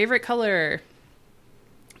is your favorite color?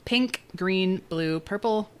 Pink, green, blue,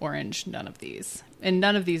 purple, orange. None of these. And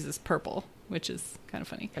none of these is purple, which is kind of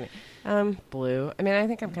funny. blue. I mean, I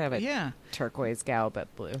think I'm kind of a Yeah. turquoise gal,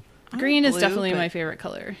 but blue. Green is blue, definitely but- my favorite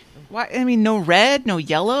color. Why? I mean, no red, no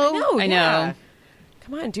yellow. No, I yeah. know.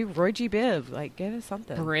 Come on, do Roy G. Biv. Like, get us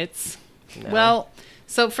something. Brits. No. Well,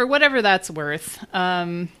 so for whatever that's worth,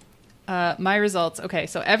 my results. Okay,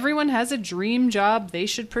 so everyone has a dream job they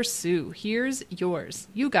should pursue. Here's yours.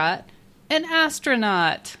 You got an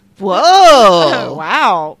astronaut. Whoa!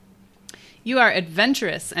 Wow. You are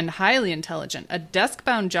adventurous and highly intelligent. A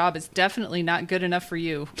desk-bound job is definitely not good enough for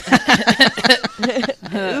you.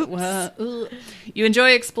 You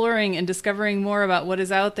enjoy exploring and discovering more about what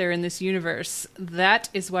is out there in this universe. That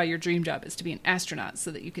is why your dream job is to be an astronaut,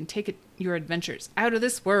 so that you can take your adventures out of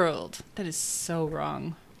this world. That is so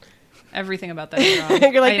wrong. Everything about that is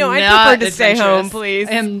wrong. You're like, I no, am I'd not prefer to stay home, adventurous. please.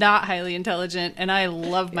 I am not highly intelligent, and I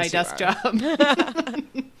love my Yes, you desk are.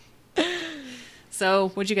 job. So,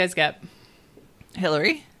 what'd you guys get?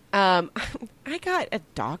 Hillary. I got a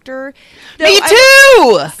doctor. Me No,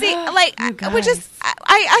 too. See, like, which is, guys.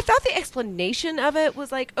 I thought the explanation of it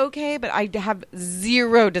was like okay, but I have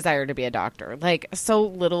zero desire to be a doctor. Like, so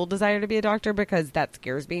little desire to be a doctor because that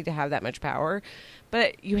scares me to have that much power.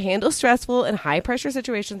 But you handle stressful and high pressure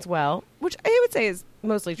situations well, which I would say is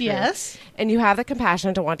mostly true. Yes. And you have the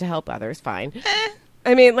compassion to want to help others. Fine.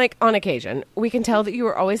 I mean, like, on occasion, we can tell that you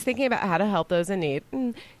are always thinking about how to help those in need.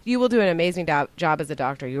 You will do an amazing job as a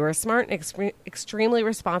doctor. You are smart and extremely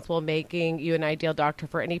responsible, making you an ideal doctor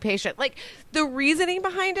for any patient. Like, the reasoning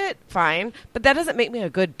behind it, fine, but that doesn't make me a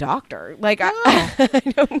good doctor. Like, I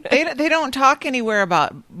don't know. They don't talk anywhere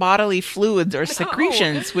about bodily fluids or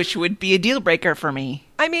secretions, which would be a deal breaker for me.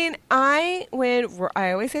 I mean, I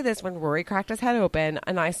always say this, when Rory cracked his head open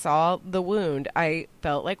and I saw the wound, I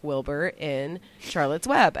felt like Wilbur in Charlotte's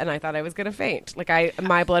Web, and I thought I was going to faint. Like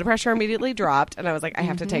my blood pressure immediately dropped, and I was like, I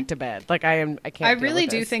have to take to bed. Like I can't. I deal really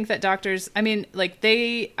with do this. think that doctors. I mean, like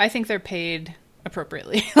I think they're paid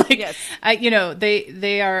appropriately. Like, Yes.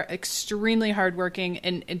 they are extremely hardworking,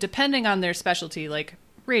 and depending on their specialty, like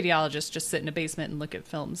radiologists just sit in a basement and look at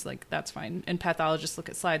films, like that's fine, and pathologists look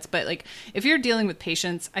at slides. But like if you're dealing with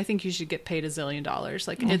patients, I think you should get paid $1 zillion.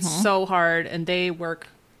 Like it's so hard, and they work.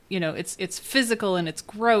 It's physical, and it's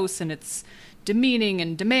gross, and it's demeaning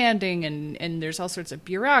and demanding, and there's all sorts of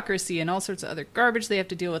bureaucracy and all sorts of other garbage they have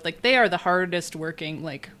to deal with. Like they are the hardest working,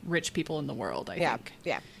 like, rich people in the world, I think.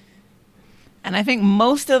 Yeah. And I think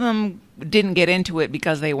most of them didn't get into it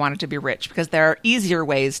because they wanted to be rich, because there are easier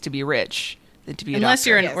ways to be rich than to be a Unless doctor.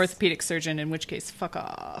 you're an Yes. orthopedic surgeon, in which case, fuck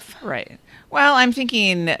off. Right. Well, I'm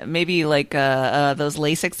thinking maybe like those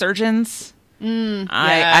LASIK surgeons. Yeah.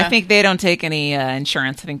 I think they don't take any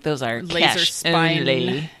insurance. I think those are Laser cash spine.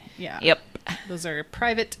 only. Yeah. Yep. Those are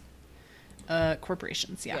private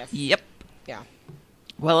corporations. Yeah. Yes. Yep. Yeah.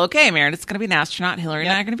 Well, okay, Meredith's going to be an astronaut. Hillary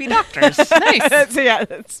and I are going to be doctors. Nice. So yeah,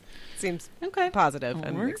 that seems Okay. positive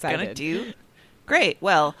and We're excited. going to do great.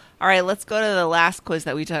 Well, all right, let's go to the last quiz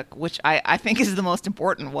that we took, which I think is the most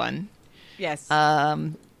important one, Yes.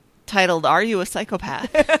 titled, Are You a Psychopath?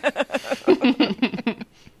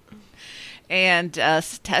 And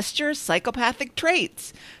test your psychopathic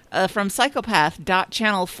traits from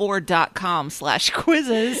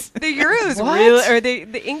psychopath.channel4.com/quizzes. The Euros What? really, or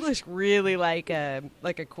the English really like a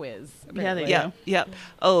quiz. apparently. they Yep, yep.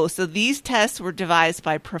 Oh, so these tests were devised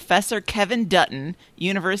by Professor Kevin Dutton,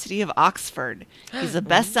 University of Oxford. He's a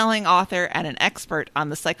best-selling author and an expert on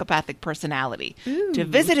the psychopathic personality. To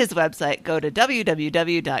visit his website, go to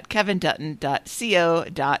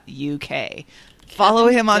www.kevindutton.co.uk. Follow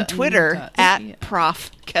him on Twitter Dutton. at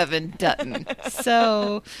Prof. Kevin Dutton.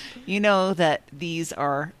 So you know that these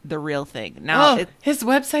are the real thing. Now, Oh, his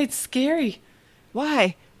website's scary.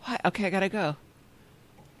 why? Why? Okay, I gotta go.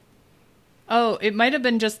 Oh, it might have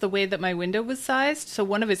been just the way that my window was sized. So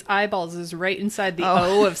one of his eyeballs is right inside the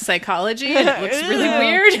O of psychology, and it looks really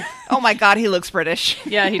weird. Oh my God, he looks British.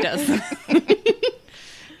 Yeah, he does.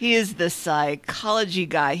 He is the psychology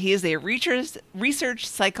guy. He is a research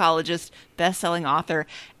psychologist, best-selling author,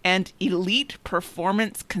 and elite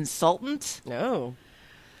performance consultant. No.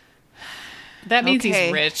 That means Okay.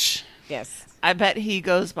 he's rich. Yes. I bet he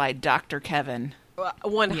goes by Dr. Kevin.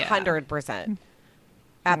 100%.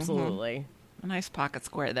 Absolutely. A nice pocket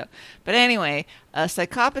square, though. But anyway,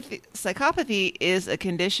 psychopathy is a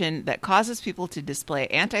condition that causes people to display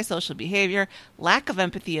antisocial behavior, lack of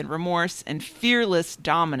empathy and remorse, and fearless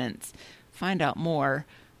dominance. Find out more.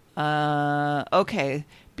 Okay.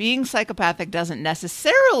 Being psychopathic doesn't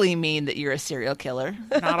necessarily mean that you're a serial killer.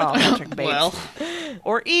 Not all Patrick Bates. Well.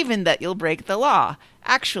 Or even that you'll break the law.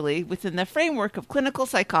 Actually, within the framework of clinical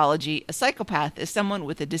psychology, a psychopath is someone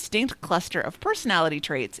with a distinct cluster of personality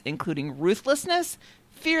traits, including ruthlessness,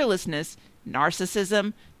 fearlessness,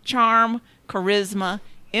 narcissism, charm, charisma,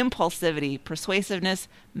 impulsivity, persuasiveness,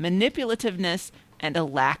 manipulativeness, and a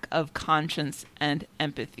lack of conscience and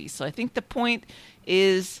empathy. So I think the point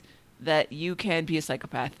is that you can be a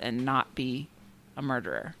psychopath and not be a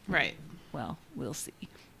murderer. Right. Well, we'll see.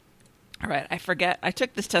 All right, I forget. I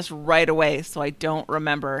took this test right away, so I don't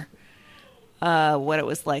remember what it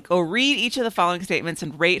was like. Oh, read each of the following statements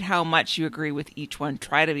and rate how much you agree with each one.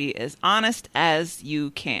 Try to be as honest as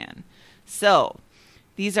you can. So,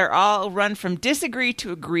 these are all run from disagree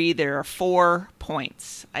to agree. There are 4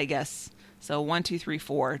 points, I guess. So 1, 2, 3,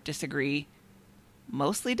 4. Disagree.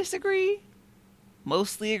 Mostly disagree.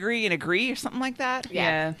 Mostly agree and agree, or something like that.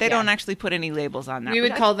 Yeah. They don't actually put any labels on that. We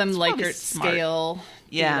would which call them it's probably Likert smart. scale.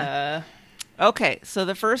 Yeah. data. Okay, so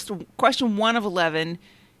the first question, 1 of 11.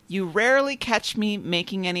 You rarely catch me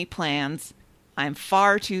making any plans. I'm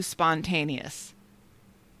far too spontaneous.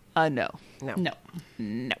 No. No.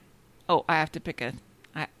 No. Oh, I have to pick a.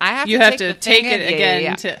 I have You to have take to the take thing it in? again.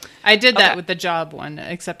 Yeah. To I did that Okay. with the job one,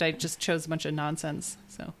 except I just chose a bunch of nonsense.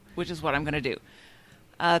 So Which is what I'm going to do.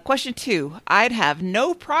 Question 2. I'd have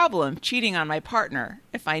no problem cheating on my partner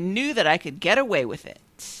if I knew that I could get away with it.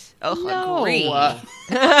 Oh, No. agree. God.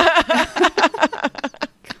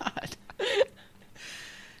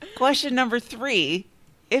 Question number 3.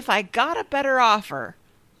 If I got a better offer,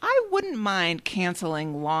 I wouldn't mind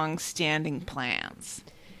canceling long-standing plans.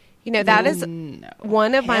 You know, that is No.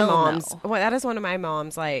 one of my Hell mom's. no. Well, that is one of my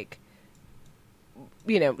mom's, like,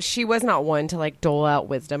 you know, she was not one to, like, dole out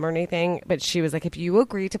wisdom or anything, but she was like, if you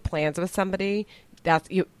agree to plans with somebody, that's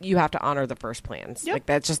you have to honor the first plans. Yep. Like,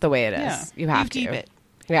 that's just the way it is. Yeah. You have keep to. it.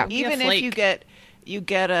 Yeah. Even Be a if you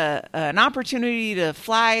get an opportunity to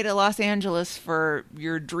fly to Los Angeles for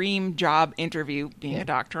your dream job interview, being a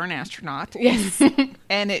doctor or an astronaut, Yes.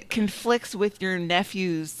 and it conflicts with your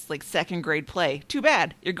nephew's like second grade play. Too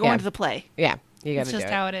bad. You're going Yeah. to the play. Yeah. You got It's to do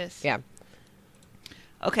just it. how it is. Yeah.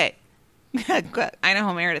 Okay. I know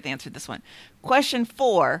how Meredith answered this one. Question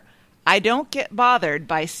 4. I don't get bothered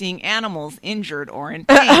by seeing animals injured or in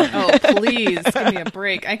pain. Oh, please give me a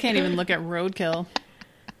break. I can't even look at Roadkill.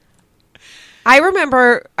 I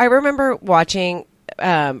remember watching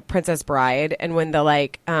Princess Bride, and when the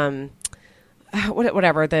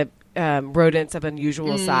whatever the rodents of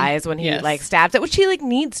unusual size, when he yes. like stabs it, which he like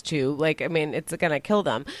needs to, like, I mean, it's gonna kill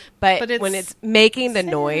them, but it's when it's making the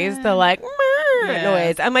noise, the like Yeah.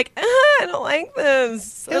 noise, I'm like, I don't like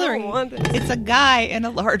this. I Hillary, don't want this. it's a guy in a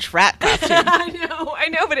large rat costume. I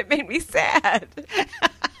know, but it made me sad.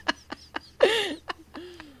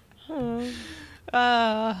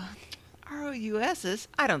 ROUSs?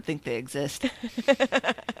 I don't think they exist.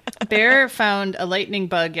 Bear found a lightning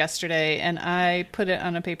bug yesterday, and I put it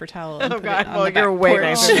on a paper towel. And Oh, put God. it on Well, the you're back way porch.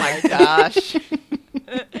 nicer. Oh my gosh.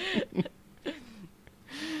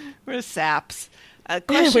 We're saps.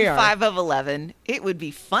 Question We are. 5 of 11. It would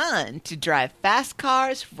be fun to drive fast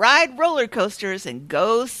cars, ride roller coasters, and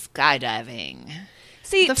go skydiving.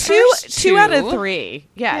 See, The two first out of two? 3.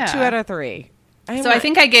 Yeah, Yeah. 2 out of 3. So I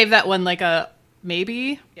think I gave that one like a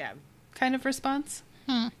maybe yeah. kind of response.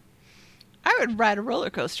 I would ride a roller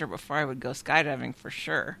coaster before I would go skydiving for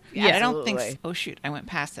sure. Yeah, I don't think. absolutely. Oh shoot, I went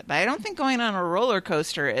past it, but I don't think going on a roller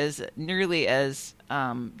coaster is nearly as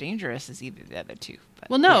dangerous as either of the other two. But,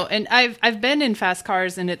 Well, no, and I've been in fast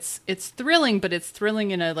cars, and it's thrilling, but it's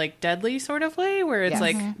thrilling in a like deadly sort of way, where it's Yes.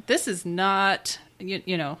 like this is not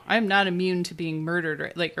you know I'm not immune to being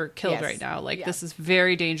murdered or killed Yes. right now. Like Yeah. this is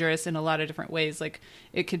very dangerous in a lot of different ways. Like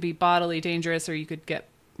it could be bodily dangerous, or you could get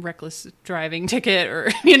reckless driving ticket,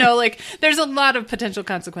 or like there's a lot of potential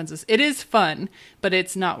consequences. It is fun, but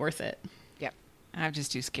it's not worth it. Yep. I'm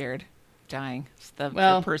just too scared, of dying. It's the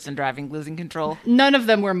Well- person driving losing control. None of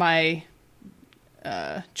them were my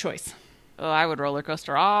choice. Oh, I would roller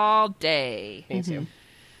coaster all day. Me too.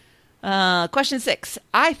 Question 6.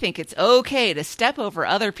 I think it's okay to step over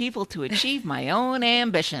other people to achieve my own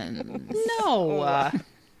ambitions. No.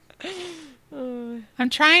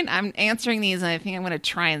 I'm answering these, and I think I'm going to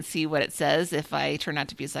try and see what it says if I turn out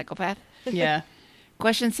to be a psychopath. Yeah.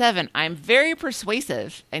 Question 7. I'm very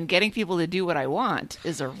persuasive, and getting people to do what I want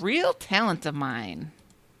is a real talent of mine.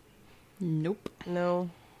 Nope. No.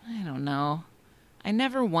 I don't know. I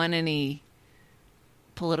never won any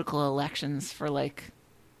political elections for, like,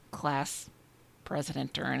 class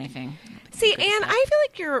president or anything. I don't think I'm See, good at and that. I feel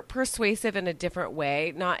like you're persuasive in a different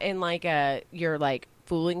way, not in like you're like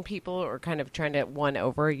fooling people or kind of trying to won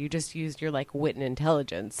over. You just used your like wit and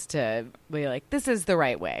intelligence to be like, this is the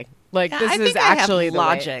right way. Like Yeah, this I is think actually I have the way.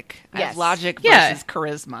 logic. I have Yes. logic Yeah. versus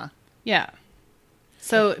charisma. Yeah.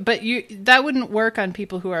 So, but that wouldn't work on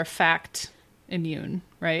people who are fact immune,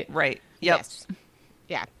 right? Right. Yep. Yes.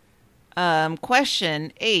 Yeah.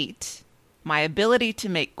 Question 8. My ability to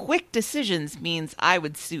make quick decisions means I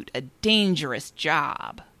would suit a dangerous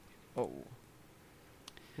job. Oh.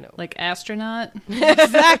 No. Like astronaut.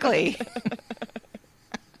 Exactly.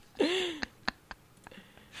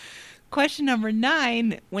 Question number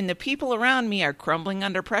 9. When the people around me are crumbling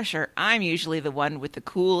under pressure, I'm usually the one with the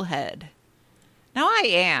cool head. Now I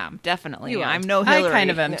am, definitely. You are. I'm no I Hillary. kind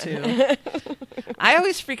of am too. I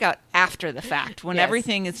always freak out after the fact when Yes.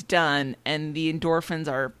 everything is done and the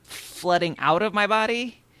endorphins are flooding out of my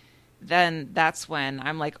body. Then that's when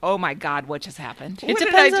I'm like, oh my God, what just happened? It What did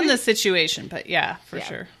depends I on do? the situation, but yeah, for Yeah.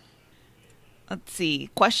 sure. Let's see.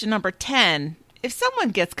 Question number 10. If someone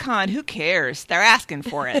gets conned, who cares? They're asking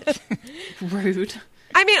for it. Rude.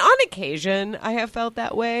 I mean, on occasion, I have felt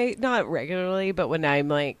that way. Not regularly, but when I'm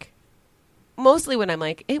like, mostly when I'm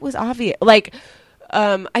like, it was obvious. Like,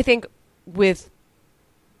 I think with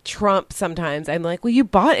Trump, sometimes I'm like, well, you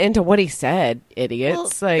bought into what he said, idiots.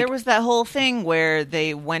 Well, like, there was that whole thing where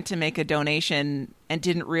they went to make a donation and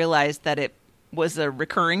didn't realize that it was a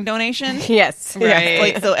recurring donation. yes, Right.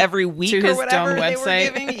 Like, so every week To or his whatever dumb they were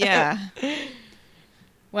website. giving. Yeah.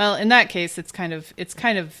 Well, in that case, it's kind of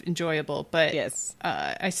enjoyable, but Yes.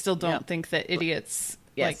 I still don't Yep. think that idiots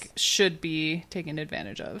Yes. like should be taken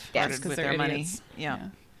advantage of. Yes. just 'cause With they're their money. idiots. Yeah.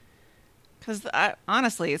 Because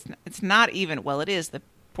honestly, it's not even, well, it is the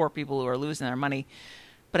poor people who are losing their money,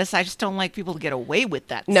 but I just don't like people to get away with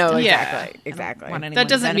that No, stuff. Yeah. exactly, I don't exactly. want anyone That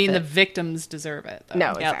to doesn't mean the benefit. victims deserve it. Though. No,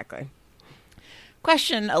 Yep. exactly.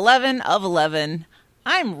 Question 11 of 11.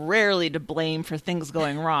 I'm rarely to blame for things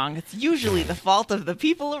going wrong. It's usually the fault of the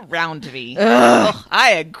people around me. Ugh,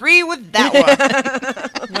 I agree with that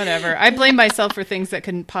one. Whatever. I blame myself for things that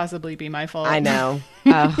couldn't possibly be my fault. I know.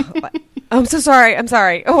 I'm so sorry. I'm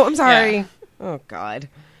sorry. Oh, I'm sorry. Yeah. Oh, God.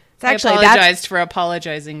 It's I actually apologized for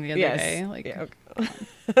apologizing the other day. Like, Yeah, okay.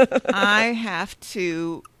 I have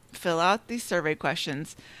to fill out these survey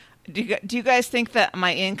questions. Do you guys think that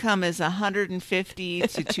my income is 150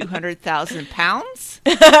 to 200,000 pounds?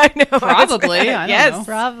 I know. probably. I don't Yes. know.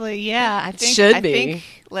 Probably, yeah. I think Should I be. think,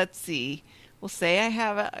 let's see. We'll say I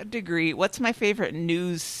have a degree. What's my favorite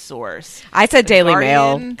news source? I said The Daily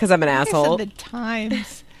Mail Guardian? because I'm an I said asshole. The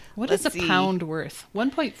Times. What Let's is a see. pound worth?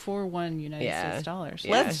 1.41 United Yeah. States dollars.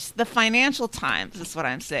 Yeah. The Financial Times is what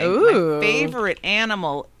I'm saying. Ooh. My favorite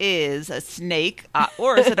animal is a snake,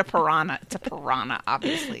 or is it a piranha? It's a piranha,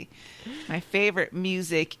 obviously. My favorite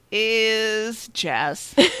music is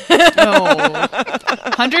jazz. No.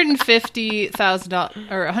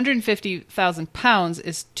 $150,000 or 150,000 pounds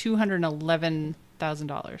is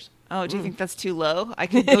 $211,000. Oh, do you think that's too low? I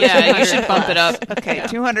can go Yeah, 200 you should bump it plus. up. Okay,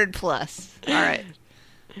 200 plus. All right.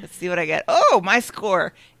 Let's see what I get. Oh, my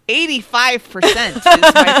score. 85% is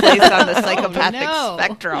my place on the psychopathic no.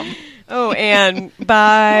 spectrum. Oh, and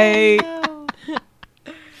bye.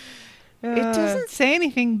 It doesn't say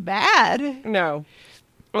anything bad. No.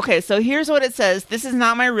 Okay, so here's what it says. This is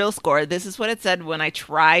not my real score. This is what it said when I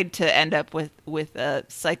tried to end up with a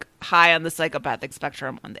high on the psychopathic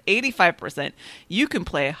spectrum. On the 85%, you can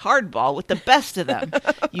play hardball with the best of them.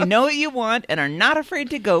 You know what you want and are not afraid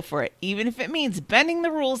to go for it, even if it means bending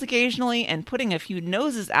the rules occasionally and putting a few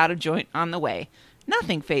noses out of joint on the way.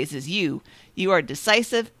 Nothing phases you. You are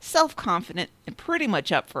decisive, self-confident, and pretty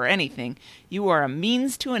much up for anything. You are a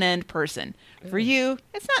means to an end person. For you,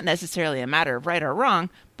 it's not necessarily a matter of right or wrong,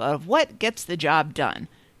 but of what gets the job done.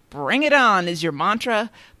 Bring it on is your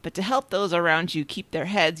mantra, but to help those around you keep their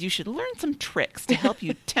heads, you should learn some tricks to help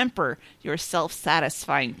you temper your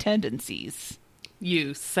self-satisfying tendencies.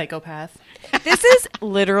 You psychopath. This is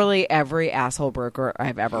literally every asshole broker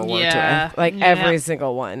I've ever worked Yeah. with. Like Yeah. every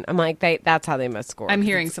single one. I'm like, that's how they must score. I'm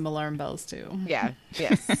hearing some alarm bells too. Yeah.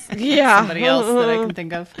 Yes. Yeah. Somebody else that I can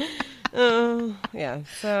think of. Yeah.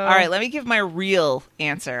 So. All right, let me give my real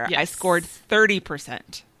answer. I Yes. scored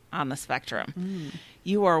 30% on the spectrum.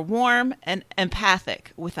 You are warm and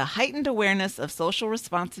empathic with a heightened awareness of social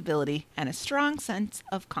responsibility and a strong sense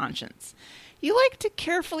of conscience. You like to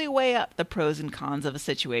carefully weigh up the pros and cons of a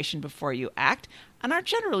situation before you act and are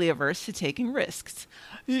generally averse to taking risks.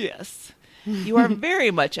 Yes. You are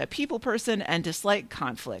very much a people person and dislike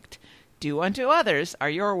conflict. Do unto others are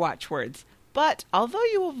your watchwords. But although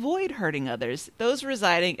you avoid hurting others, those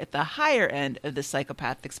residing at the higher end of the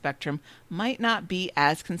psychopathic spectrum might not be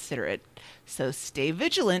as considerate. So stay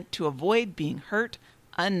vigilant to avoid being hurt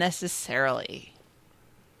unnecessarily.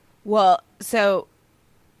 Well, so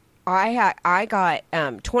I got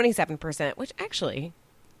 27%, which actually,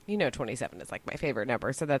 27 is like my favorite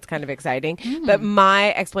number, so that's kind of exciting. But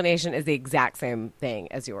my explanation is the exact same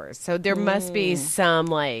thing as yours. So there must be some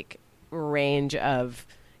like range of,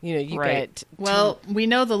 you Right. get. Well, we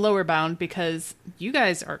know the lower bound because you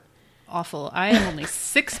guys are awful. I am only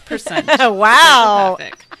 6%. Wow.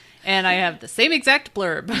 psychopathic, and I have the same exact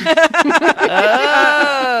blurb.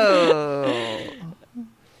 Oh.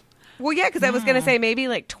 Well, yeah, because I was going to say maybe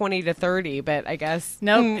like 20 to 30, but I guess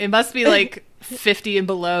Nope, it must be like 50 and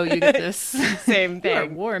below. You get this same You are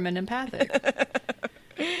thing. warm and empathic.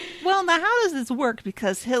 Well, now how does this work?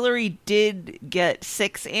 Because Hillary did get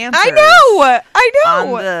 6 answers. I On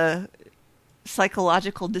know. the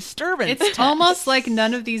psychological disturbance. It's almost like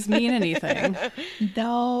none of these mean anything.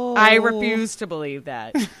 No. I refuse to believe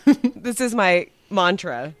that. This is my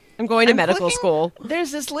mantra. I'm going to medical clicking- school.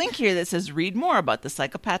 There's this link here that says read more about the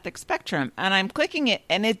psychopathic spectrum, and I'm clicking it,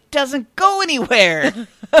 and it doesn't go anywhere.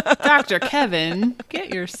 Dr. Kevin,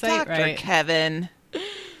 get your site Dr. right. Kevin.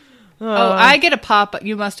 Oh, I get a pop-up.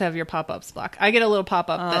 You must have your pop-ups block. I get a little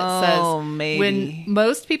pop-up that Oh, says, maybe. when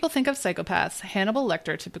most people think of psychopaths, Hannibal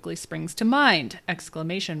Lecter typically springs to mind! !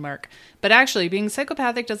 But actually, being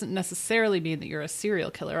psychopathic doesn't necessarily mean that you're a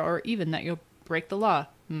serial killer or even that you'll break the law.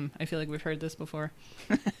 I feel like we've heard this before.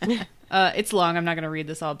 It's long. I'm not going to read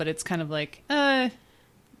this all, but it's kind of like, at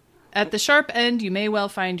the sharp end, you may well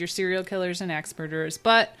find your serial killers and axe murderers,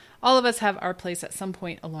 but all of us have our place at some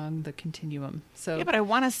point along the continuum. So Yeah, but I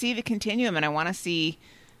want to see the continuum, and I want to see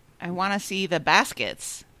the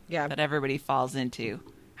baskets Yeah. that everybody falls into.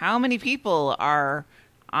 How many people are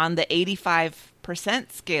on the 85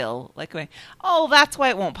 percent scale, like going, oh, that's why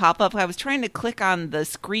it won't pop up. I was trying to click on the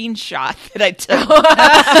screenshot that I took.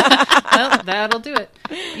 Well, that'll do it.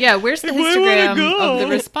 Yeah, where's the histogram of the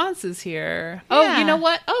responses here? Oh, Yeah. you know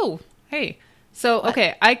what? Oh, hey. So,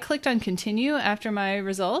 okay, I clicked on continue after my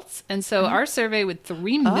results. And so our survey with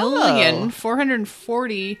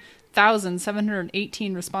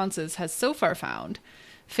 3,440,718 responses has so far found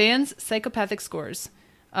fans' psychopathic scores.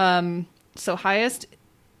 So highest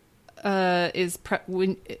is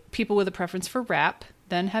people with a preference for rap,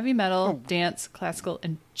 then heavy metal, dance, classical,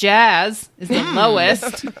 and jazz is the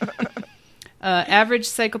lowest. Average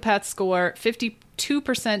psychopath score,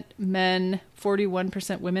 52% men,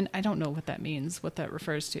 41% women. I don't know what that means, what that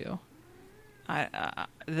refers to.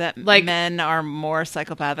 That Like- men are more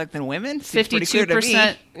psychopathic than women? Seems pretty clear to me.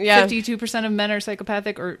 52%, Yeah. 52% of men are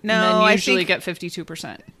psychopathic, or No, men I usually think- get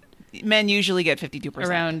 52%, Men usually get 52%.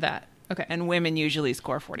 around that. Okay. And women usually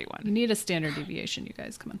score 41. You need a standard deviation, you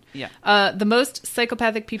guys. Come on. Yeah. The most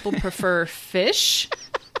psychopathic people prefer fish.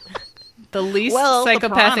 The least Well, the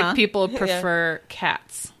psychopathic piranha. people prefer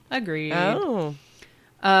cats. Agreed. Oh.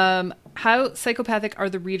 How psychopathic are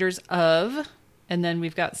the readers of? And then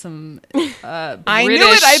we've got some I knew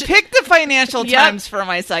it. I picked the Financial Yep. Times for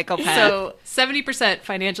my psychopath. So 70%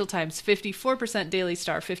 Financial Times, 54% Daily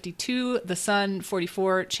Star, 52 The Sun,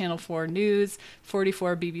 44 Channel 4 News,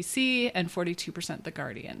 44 BBC, and 42% The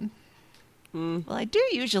Guardian. well, I do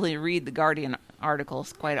usually read the Guardian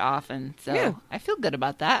articles quite often, so Yeah. I feel good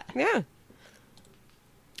about that. Yeah.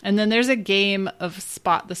 And then there's a game of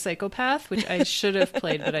Spot the Psychopath, which I should have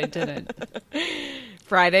played, but I didn't.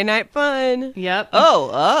 Friday night fun. Yep.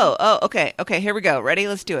 Oh, okay. Okay, here we go. Ready?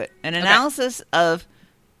 Let's do it. An analysis of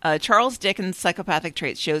Charles Dickens' psychopathic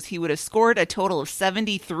traits shows he would have scored a total of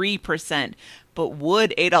 73%, but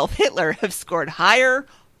would Adolf Hitler have scored higher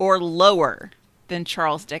or lower than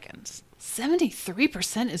Charles Dickens?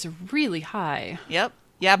 73% is really high. Yep.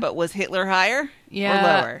 Yeah, but was Hitler higher Yeah. or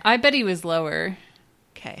lower? I bet he was lower,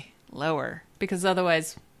 Okay, lower. because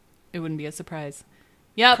otherwise it wouldn't be a surprise.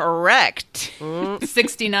 Yep. Correct.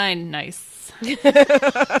 69. Nice.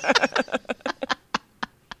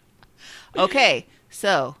 Okay,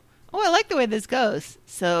 so, I like the way this goes.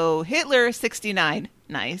 So, Hitler, 69.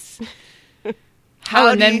 Nice. How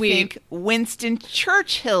and do then you we- think Winston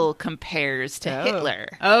Churchill compares to Oh. Hitler?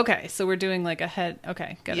 Okay, so we're doing like a head.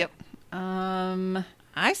 Okay, got Yep. it.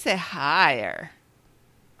 I say higher.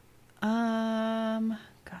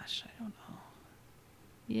 Gosh, I don't know.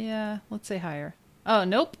 Yeah, let's say higher. Oh,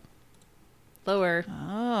 nope. Lower.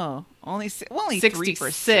 Oh, only 66.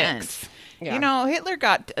 3%. Yeah. You know, Hitler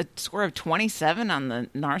got a score of 27 on the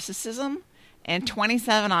narcissism and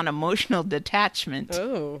 27 on emotional detachment.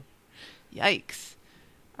 Oh. Yikes.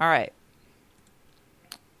 All right.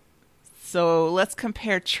 So let's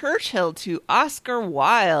compare Churchill to Oscar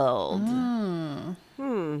Wilde.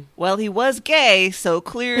 Well, he was gay, so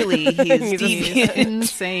clearly he is deviant.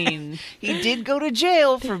 Insane. He did go to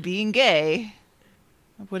jail for being gay.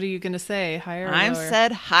 What are you going to say? Higher or I'm lower?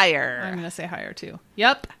 said higher. I'm going to say higher too.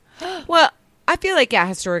 Yep. Well, I feel like, yeah,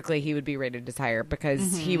 historically he would be rated as higher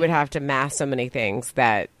because he would have to mask so many things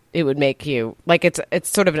that it would make you, like, it's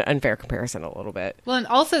sort of an unfair comparison a little bit. Well, and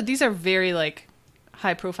also these are very like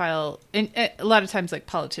high profile, and a lot of times like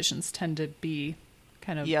politicians tend to be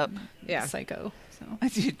kind of Yep. Yeah. psycho. So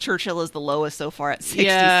Churchill is the lowest so far at 66%.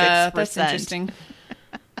 yeah, that's interesting.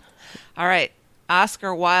 All right.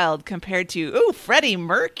 Oscar Wilde compared to, Freddie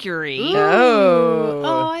Mercury. Oh.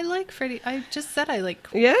 Oh, I like Freddie. I just said I like.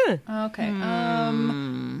 Yeah. Okay.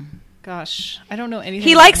 Gosh, I don't know anything.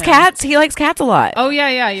 He about likes him. cats. He likes cats a lot. Oh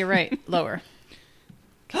yeah, you're right. Lower.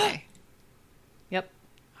 Okay. Yep.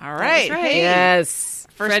 All right. right. Hey, Yes.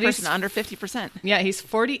 first Freddie's- person under 50%. Yeah, he's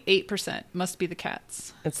 48%. Must be the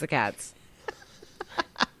cats. It's the cats.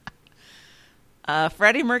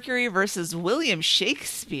 Freddie Mercury versus William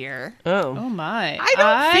Shakespeare. Oh. Oh my! I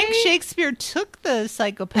don't think Shakespeare took the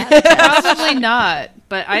psychopath test. Probably not,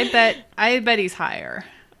 but I bet he's higher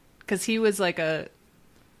because he was like a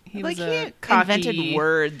he Like was he a cocky, invented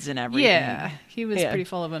words and everything. Yeah, he was Yeah. pretty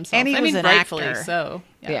full of himself. And he I was mean, an rightfully actor. so.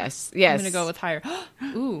 Yeah. Yes. I'm Yes. gonna go with higher.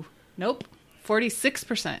 Ooh, nope.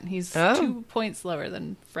 46%. He's Oh. 2 points lower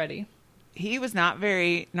than Freddie. He was not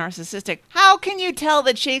very narcissistic. How can you tell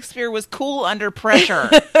that Shakespeare was cool under pressure?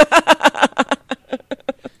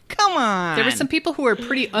 Come on. There were some people who were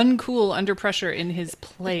pretty uncool under pressure in his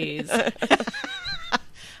plays.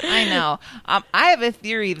 I know. I have a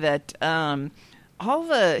theory that all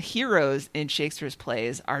the heroes in Shakespeare's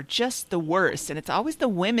plays are just the worst, and it's always the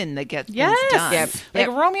women that get Yes. things done. Yep. Like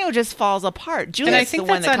Yep. Romeo just falls apart. And I Juliet's think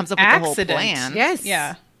the one that's that an comes up with accident. the whole plan. Yes.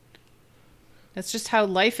 Yeah. That's just how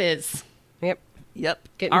life is. Yep. Yep.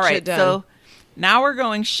 Getting All right. shit done. So now we're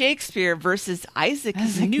going Shakespeare versus Isaac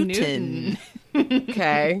Newton.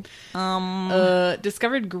 Okay.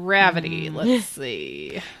 Discovered gravity. Let's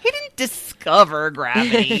see. He didn't discover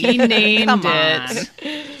gravity. He named Come on. it.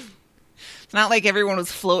 It's not like everyone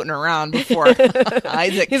was floating around before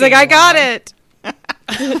Isaac. He's like, I got it.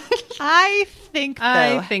 I think though,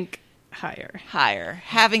 I think higher. higher,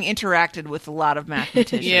 having interacted with a lot of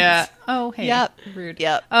mathematicians. Yeah. Oh, hey. Yep. Rude.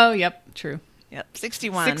 Yep. Oh, yep. True. Yep.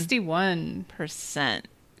 61%. 61.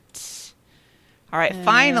 All right. And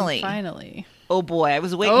Finally. Oh boy, I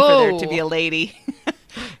was waiting for there to be a lady.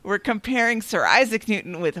 We're comparing Sir Isaac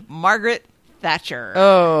Newton with Margaret Thatcher.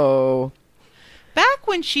 Oh. Back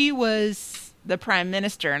when she was the prime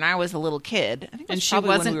minister and I was a little kid. I think it was And she probably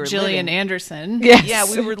when wasn't we were Gillian living. Anderson. Yes. Yeah,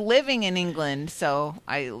 we were living in England, so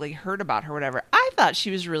I heard about her, whatever. I thought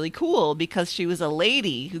she was really cool because she was a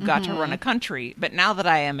lady who got to run a country. But now that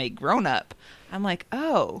I am a grown-up, I'm like,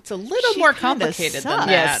 oh. It's a little she more kinda complicated than sucks.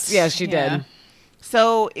 that. Yes, she Yeah. did.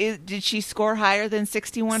 So did she score higher than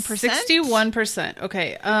 61%? 61%.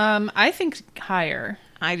 Okay. I think higher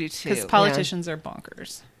I do too. because politicians are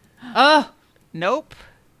bonkers. Oh, Nope.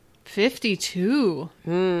 52.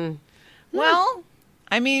 Well,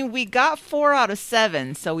 I mean, we got 4 out of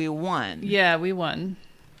 7, so we won. Yeah, we won.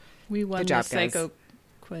 We won Good job, the guys. psycho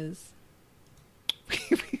quiz.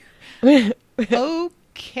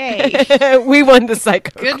 Okay. We won the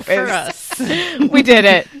psycho Good quiz. for us. We did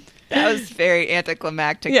it. That was very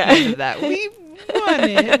anticlimactic. Yeah. End of that. We won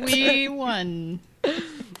it. We won.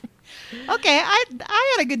 Okay, I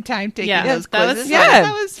had a good time taking Yeah, those that was quizzes. fun.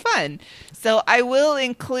 That was fun. So I will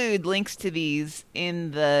include links to these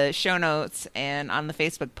in the show notes and on the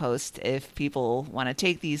Facebook post if people want to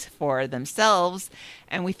take these for themselves.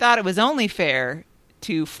 And we thought it was only fair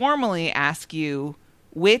to formally ask you,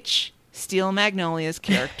 which Steel Magnolias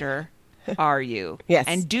character are you? Yes.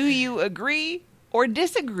 And do you agree or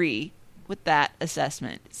disagree with that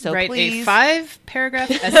assessment? So Write please, a 5-paragraph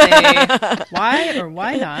essay. Why or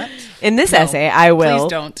why not? In this essay, I will. Please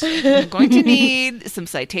don't. I'm going to need some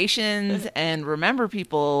citations. And remember,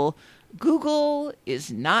 people, Google is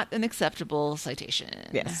not an acceptable citation.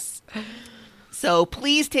 Yes. So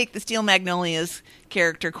please take the Steel Magnolias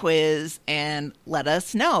character quiz and let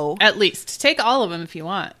us know. At least. Take all of them if you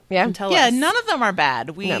want. Yeah. And tell Yeah, us. none of them are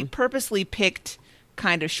bad. We No. purposely picked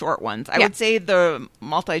kind of short ones. I Yeah. would say the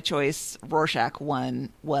multi-choice Rorschach one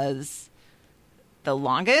was the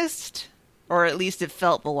longest, or at least it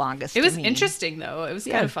felt the longest. It to was me. interesting, though. It was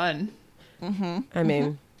Yeah. kind of fun. I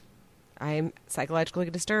mean, I'm psychologically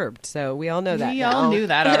disturbed, so we all know that We now. all knew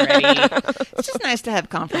that already. It's just nice to have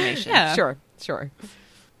confirmation. Yeah. Sure.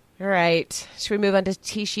 All right. Should we move on to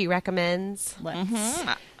Tishi recommends? Let's.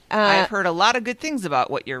 I've heard a lot of good things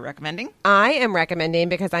about what you're recommending. I am recommending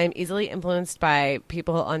because I am easily influenced by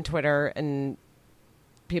people on Twitter and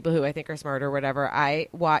people who I think are smart or whatever. I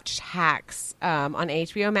watched Hacks on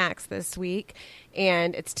HBO Max this week,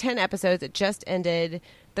 and it's 10 episodes. It just ended.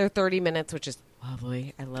 They're 30 minutes, which is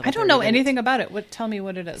lovely. I love it. I don't know anything about it. Tell me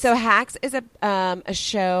what it is. So Hacks is a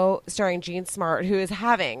show starring Jean Smart, who is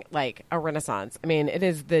having like a renaissance. I mean, it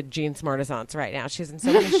is the Jean Smartaissance right now. She's in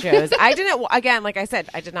so many shows. I didn't, again, like I said,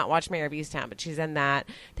 I did not watch Mayor of Easttown, but she's in that.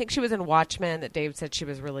 I think she was in Watchmen. That Dave said she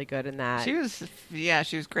was really good in that. She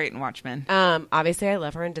was great in Watchmen. Obviously, I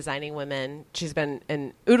love her in Designing Women. She's been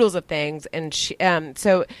in oodles of things, and she.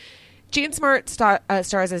 So Jean Smart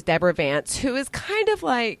stars as Deborah Vance, who is kind of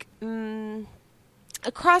like.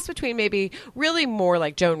 A cross between maybe really more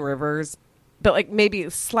like Joan Rivers, but like maybe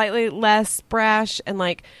slightly less brash, and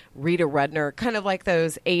like Rita Rudner, kind of like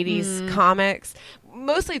those 80s comics.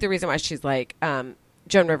 Mostly the reason why she's like Joan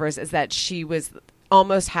Rivers is that she was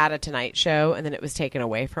almost had a Tonight Show and then it was taken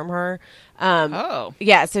away from her. Oh.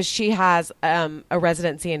 Yeah, so she has a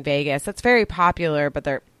residency in Vegas that's very popular,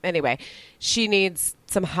 but anyway, she needs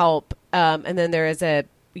some help. And then there is a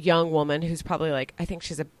young woman who's probably like, I think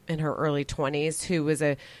she's in her early 20s, who was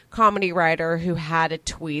a comedy writer who had a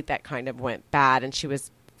tweet that kind of went bad, and she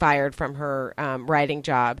was fired from her writing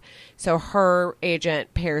job. So her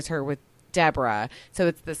agent pairs her with Deborah. So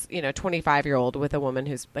it's this 25-year-old with a woman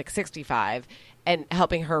who's like 65 and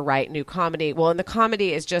helping her write new comedy. Well, and the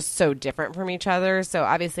comedy is just so different from each other. So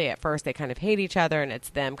obviously at first they kind of hate each other, and it's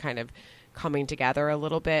them kind of coming together a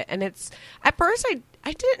little bit. And it's, at first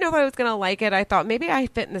I didn't know if I was going to like it. I thought maybe I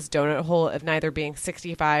fit in this donut hole of neither being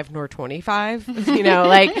 65 nor 25.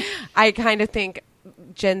 Like I kind of think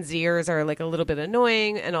Gen Zers are like a little bit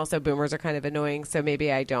annoying, and also boomers are kind of annoying. So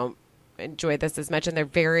maybe I don't enjoy this as much. And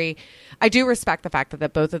I do respect the fact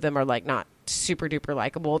that both of them are like not super duper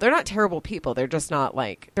likable. They're not terrible people. They're just not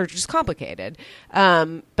like, they're just complicated.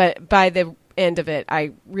 But by the end of it.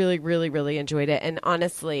 I really, really, really enjoyed it. And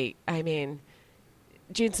honestly, I mean,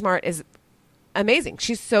 Jean Smart is amazing.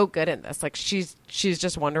 She's so good in this. Like she's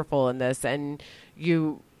just wonderful in this, and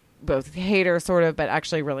you both hate her sort of, but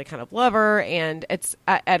actually really kind of love her. And it's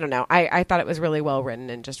I don't know. I thought it was really well written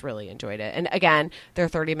and just really enjoyed it. And again, they're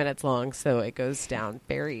 30 minutes long, so it goes down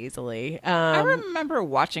very easily. I remember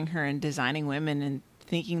watching her in Designing Women and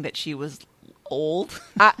thinking that she was old.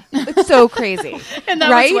 It's so crazy. And that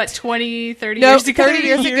right? was what, 20, 30 No, years ago? 30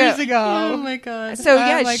 years ago. Oh my God. So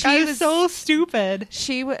yeah, I'm like, she I was so stupid.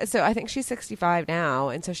 She was, so I think she's 65 now,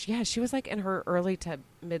 and so she was like in her early to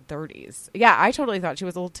mid 30s. Yeah, I totally thought she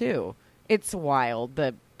was old too. It's wild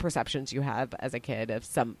the perceptions you have as a kid of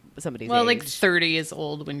somebody's Well, age. like 30 is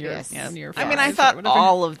old when you're, Yes. when you're I mean, 5 I or thought whatever.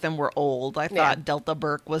 all of them were old. I Yeah. thought Delta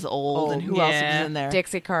Burke was old, and who Yeah. else was in there?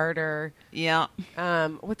 Dixie Carter. Yeah.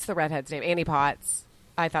 What's the redhead's name? Annie Potts.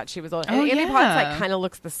 I thought she was old. Oh, and Annie yeah. Potts like kind of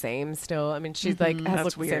looks the same still. I mean, she's like has That's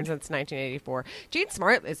looked the same weird. since 1984. Jean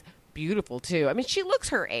Smart is beautiful too. I mean, she looks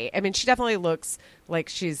her age. I mean, she definitely looks like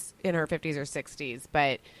she's in her 50s or 60s,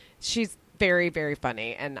 but she's very, very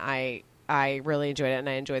funny, and I really enjoyed it, and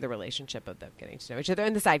I enjoy the relationship of them getting to know each other,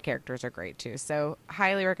 and the side characters are great too. So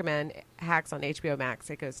highly recommend Hacks on HBO Max.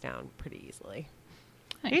 It goes down pretty easily.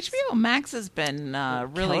 Nice. HBO Max has been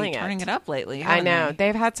really Killing turning it. it up lately. I haven't know they?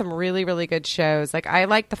 they've had some really, really good shows. Like I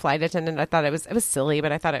liked The Flight Attendant. I thought it was silly,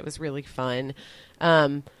 but I thought it was really fun.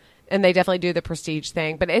 And they definitely do the prestige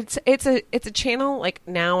thing. But it's a channel like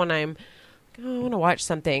now when I want to watch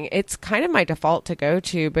something, it's kind of my default to go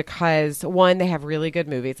to because one, they have really good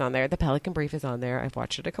movies on there. The Pelican Brief is on there. I've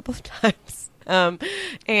watched it a couple of times. And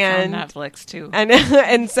on Netflix too.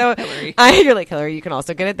 and so Hillary. you're like Hillary. You can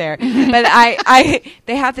also get it there, but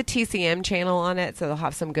they have the TCM channel on it, so they'll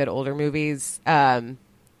have some good older movies.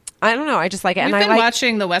 I don't know. I just like it, We've and been I like.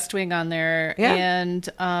 watching The West Wing on there, Yeah.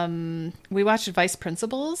 and we watched Vice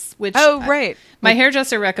Principals, which Right. my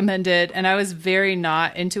hairdresser recommended, and I was very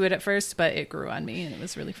not into it at first, but it grew on me, and it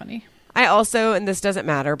was really funny. I also, and this doesn't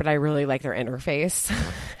matter, but I really like their interface. I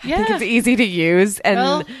think Yeah. it's easy to use, and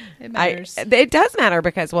Well, it matters. it does matter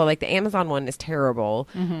because the Amazon one is terrible,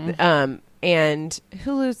 Mm-hmm. and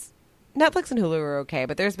Netflix and Hulu are okay,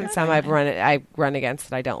 but there's been some I've run against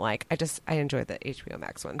that I don't like. I enjoy the HBO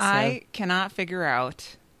Max one. So. I cannot figure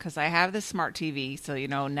out, because I have this smart TV, so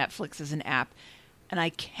Netflix is an app, and I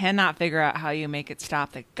cannot figure out how you make it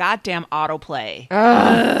stop the goddamn autoplay.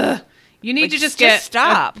 You need Like, to just just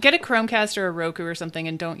stop. get a Chromecast or a Roku or something,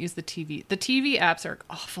 and don't use the TV. The TV apps are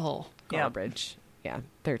awful. Garbage. Yeah,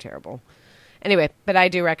 they're terrible. Anyway, but I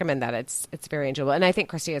do recommend that. It's very enjoyable. And I think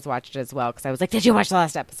Christy has watched it as well because I was like, did you watch the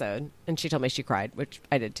last episode? And she told me she cried, which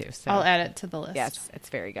I did too. So I'll add it to the list. yes, it's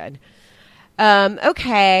very good.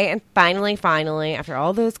 Okay, and finally, after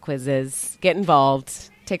all those quizzes, get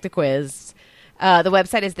involved. Take the quiz. The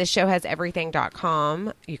website is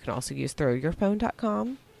thisshowhaseverything.com. You can also use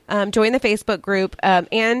throwyourphone.com. Join the Facebook group.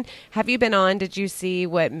 And have you been on? Did you see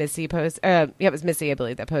what Missy posted? It was Missy, I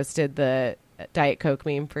believe, that posted the Diet Coke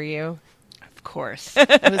meme for you. Of course. It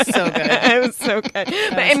was so good. It was so good.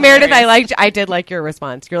 was Meredith, hilarious. I did like your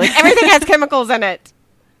response. You're like, everything has chemicals in it.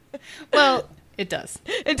 Well, it does.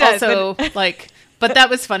 It does, Also, but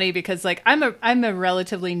that was funny because I'm a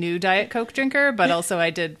relatively new Diet Coke drinker, but also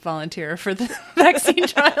I did volunteer for the vaccine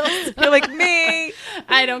trials. You're like, me.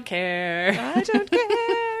 I don't care. I don't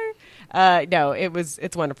care. No,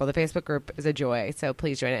 it's wonderful. The Facebook group is a joy, so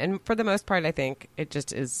please join it. And for the most part, I think it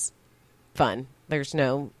just is fun. There's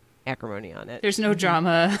no acrimony on it. There's no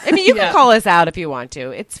drama. I mean, you Yeah. can call us out if you want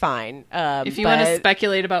to. It's fine. If you want to but-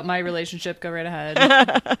 speculate about my relationship, go right ahead.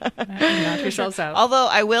 Knock yourselves out. Although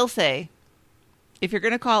I will say, if you're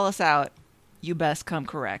going to call us out, you best come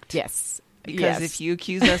correct. yes, Because yes. if you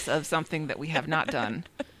accuse us of something that we have not done,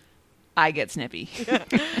 I get snippy.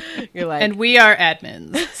 You're like, And we are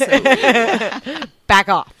admins. So back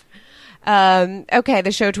off. Okay,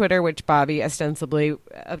 the show Twitter, which Bobby ostensibly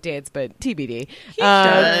updates, but TBD,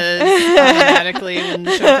 does automatically when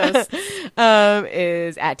the show posts.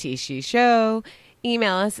 is at Tishi Show.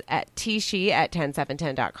 Email us at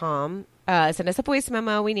tishi@10710.com. Send us a voice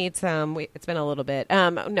memo. We need some. It's been a little bit.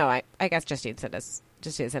 No, I guess Justine sent us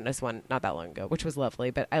one not that long ago, which was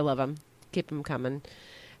lovely, but I love them. Keep them coming.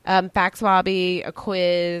 Fax Bobby, a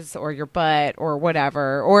quiz, or your butt, or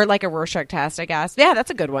whatever, or like a Rorschach test, I guess. Yeah,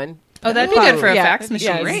 that's a good one. Oh, that'd be good for a Yeah. fax machine.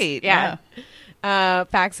 Yes. Great. Yeah.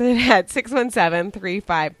 Fax it at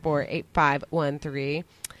 617-354-8513.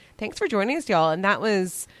 Thanks for joining us, y'all. And that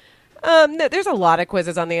was, there's a lot of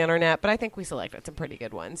quizzes on the internet, but I think we selected some pretty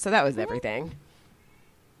good ones. So that was everything.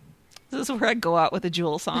 This is where I go out with a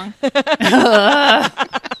Jewel song.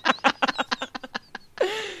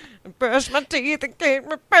 brush my teeth and can't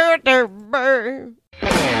repair their burn.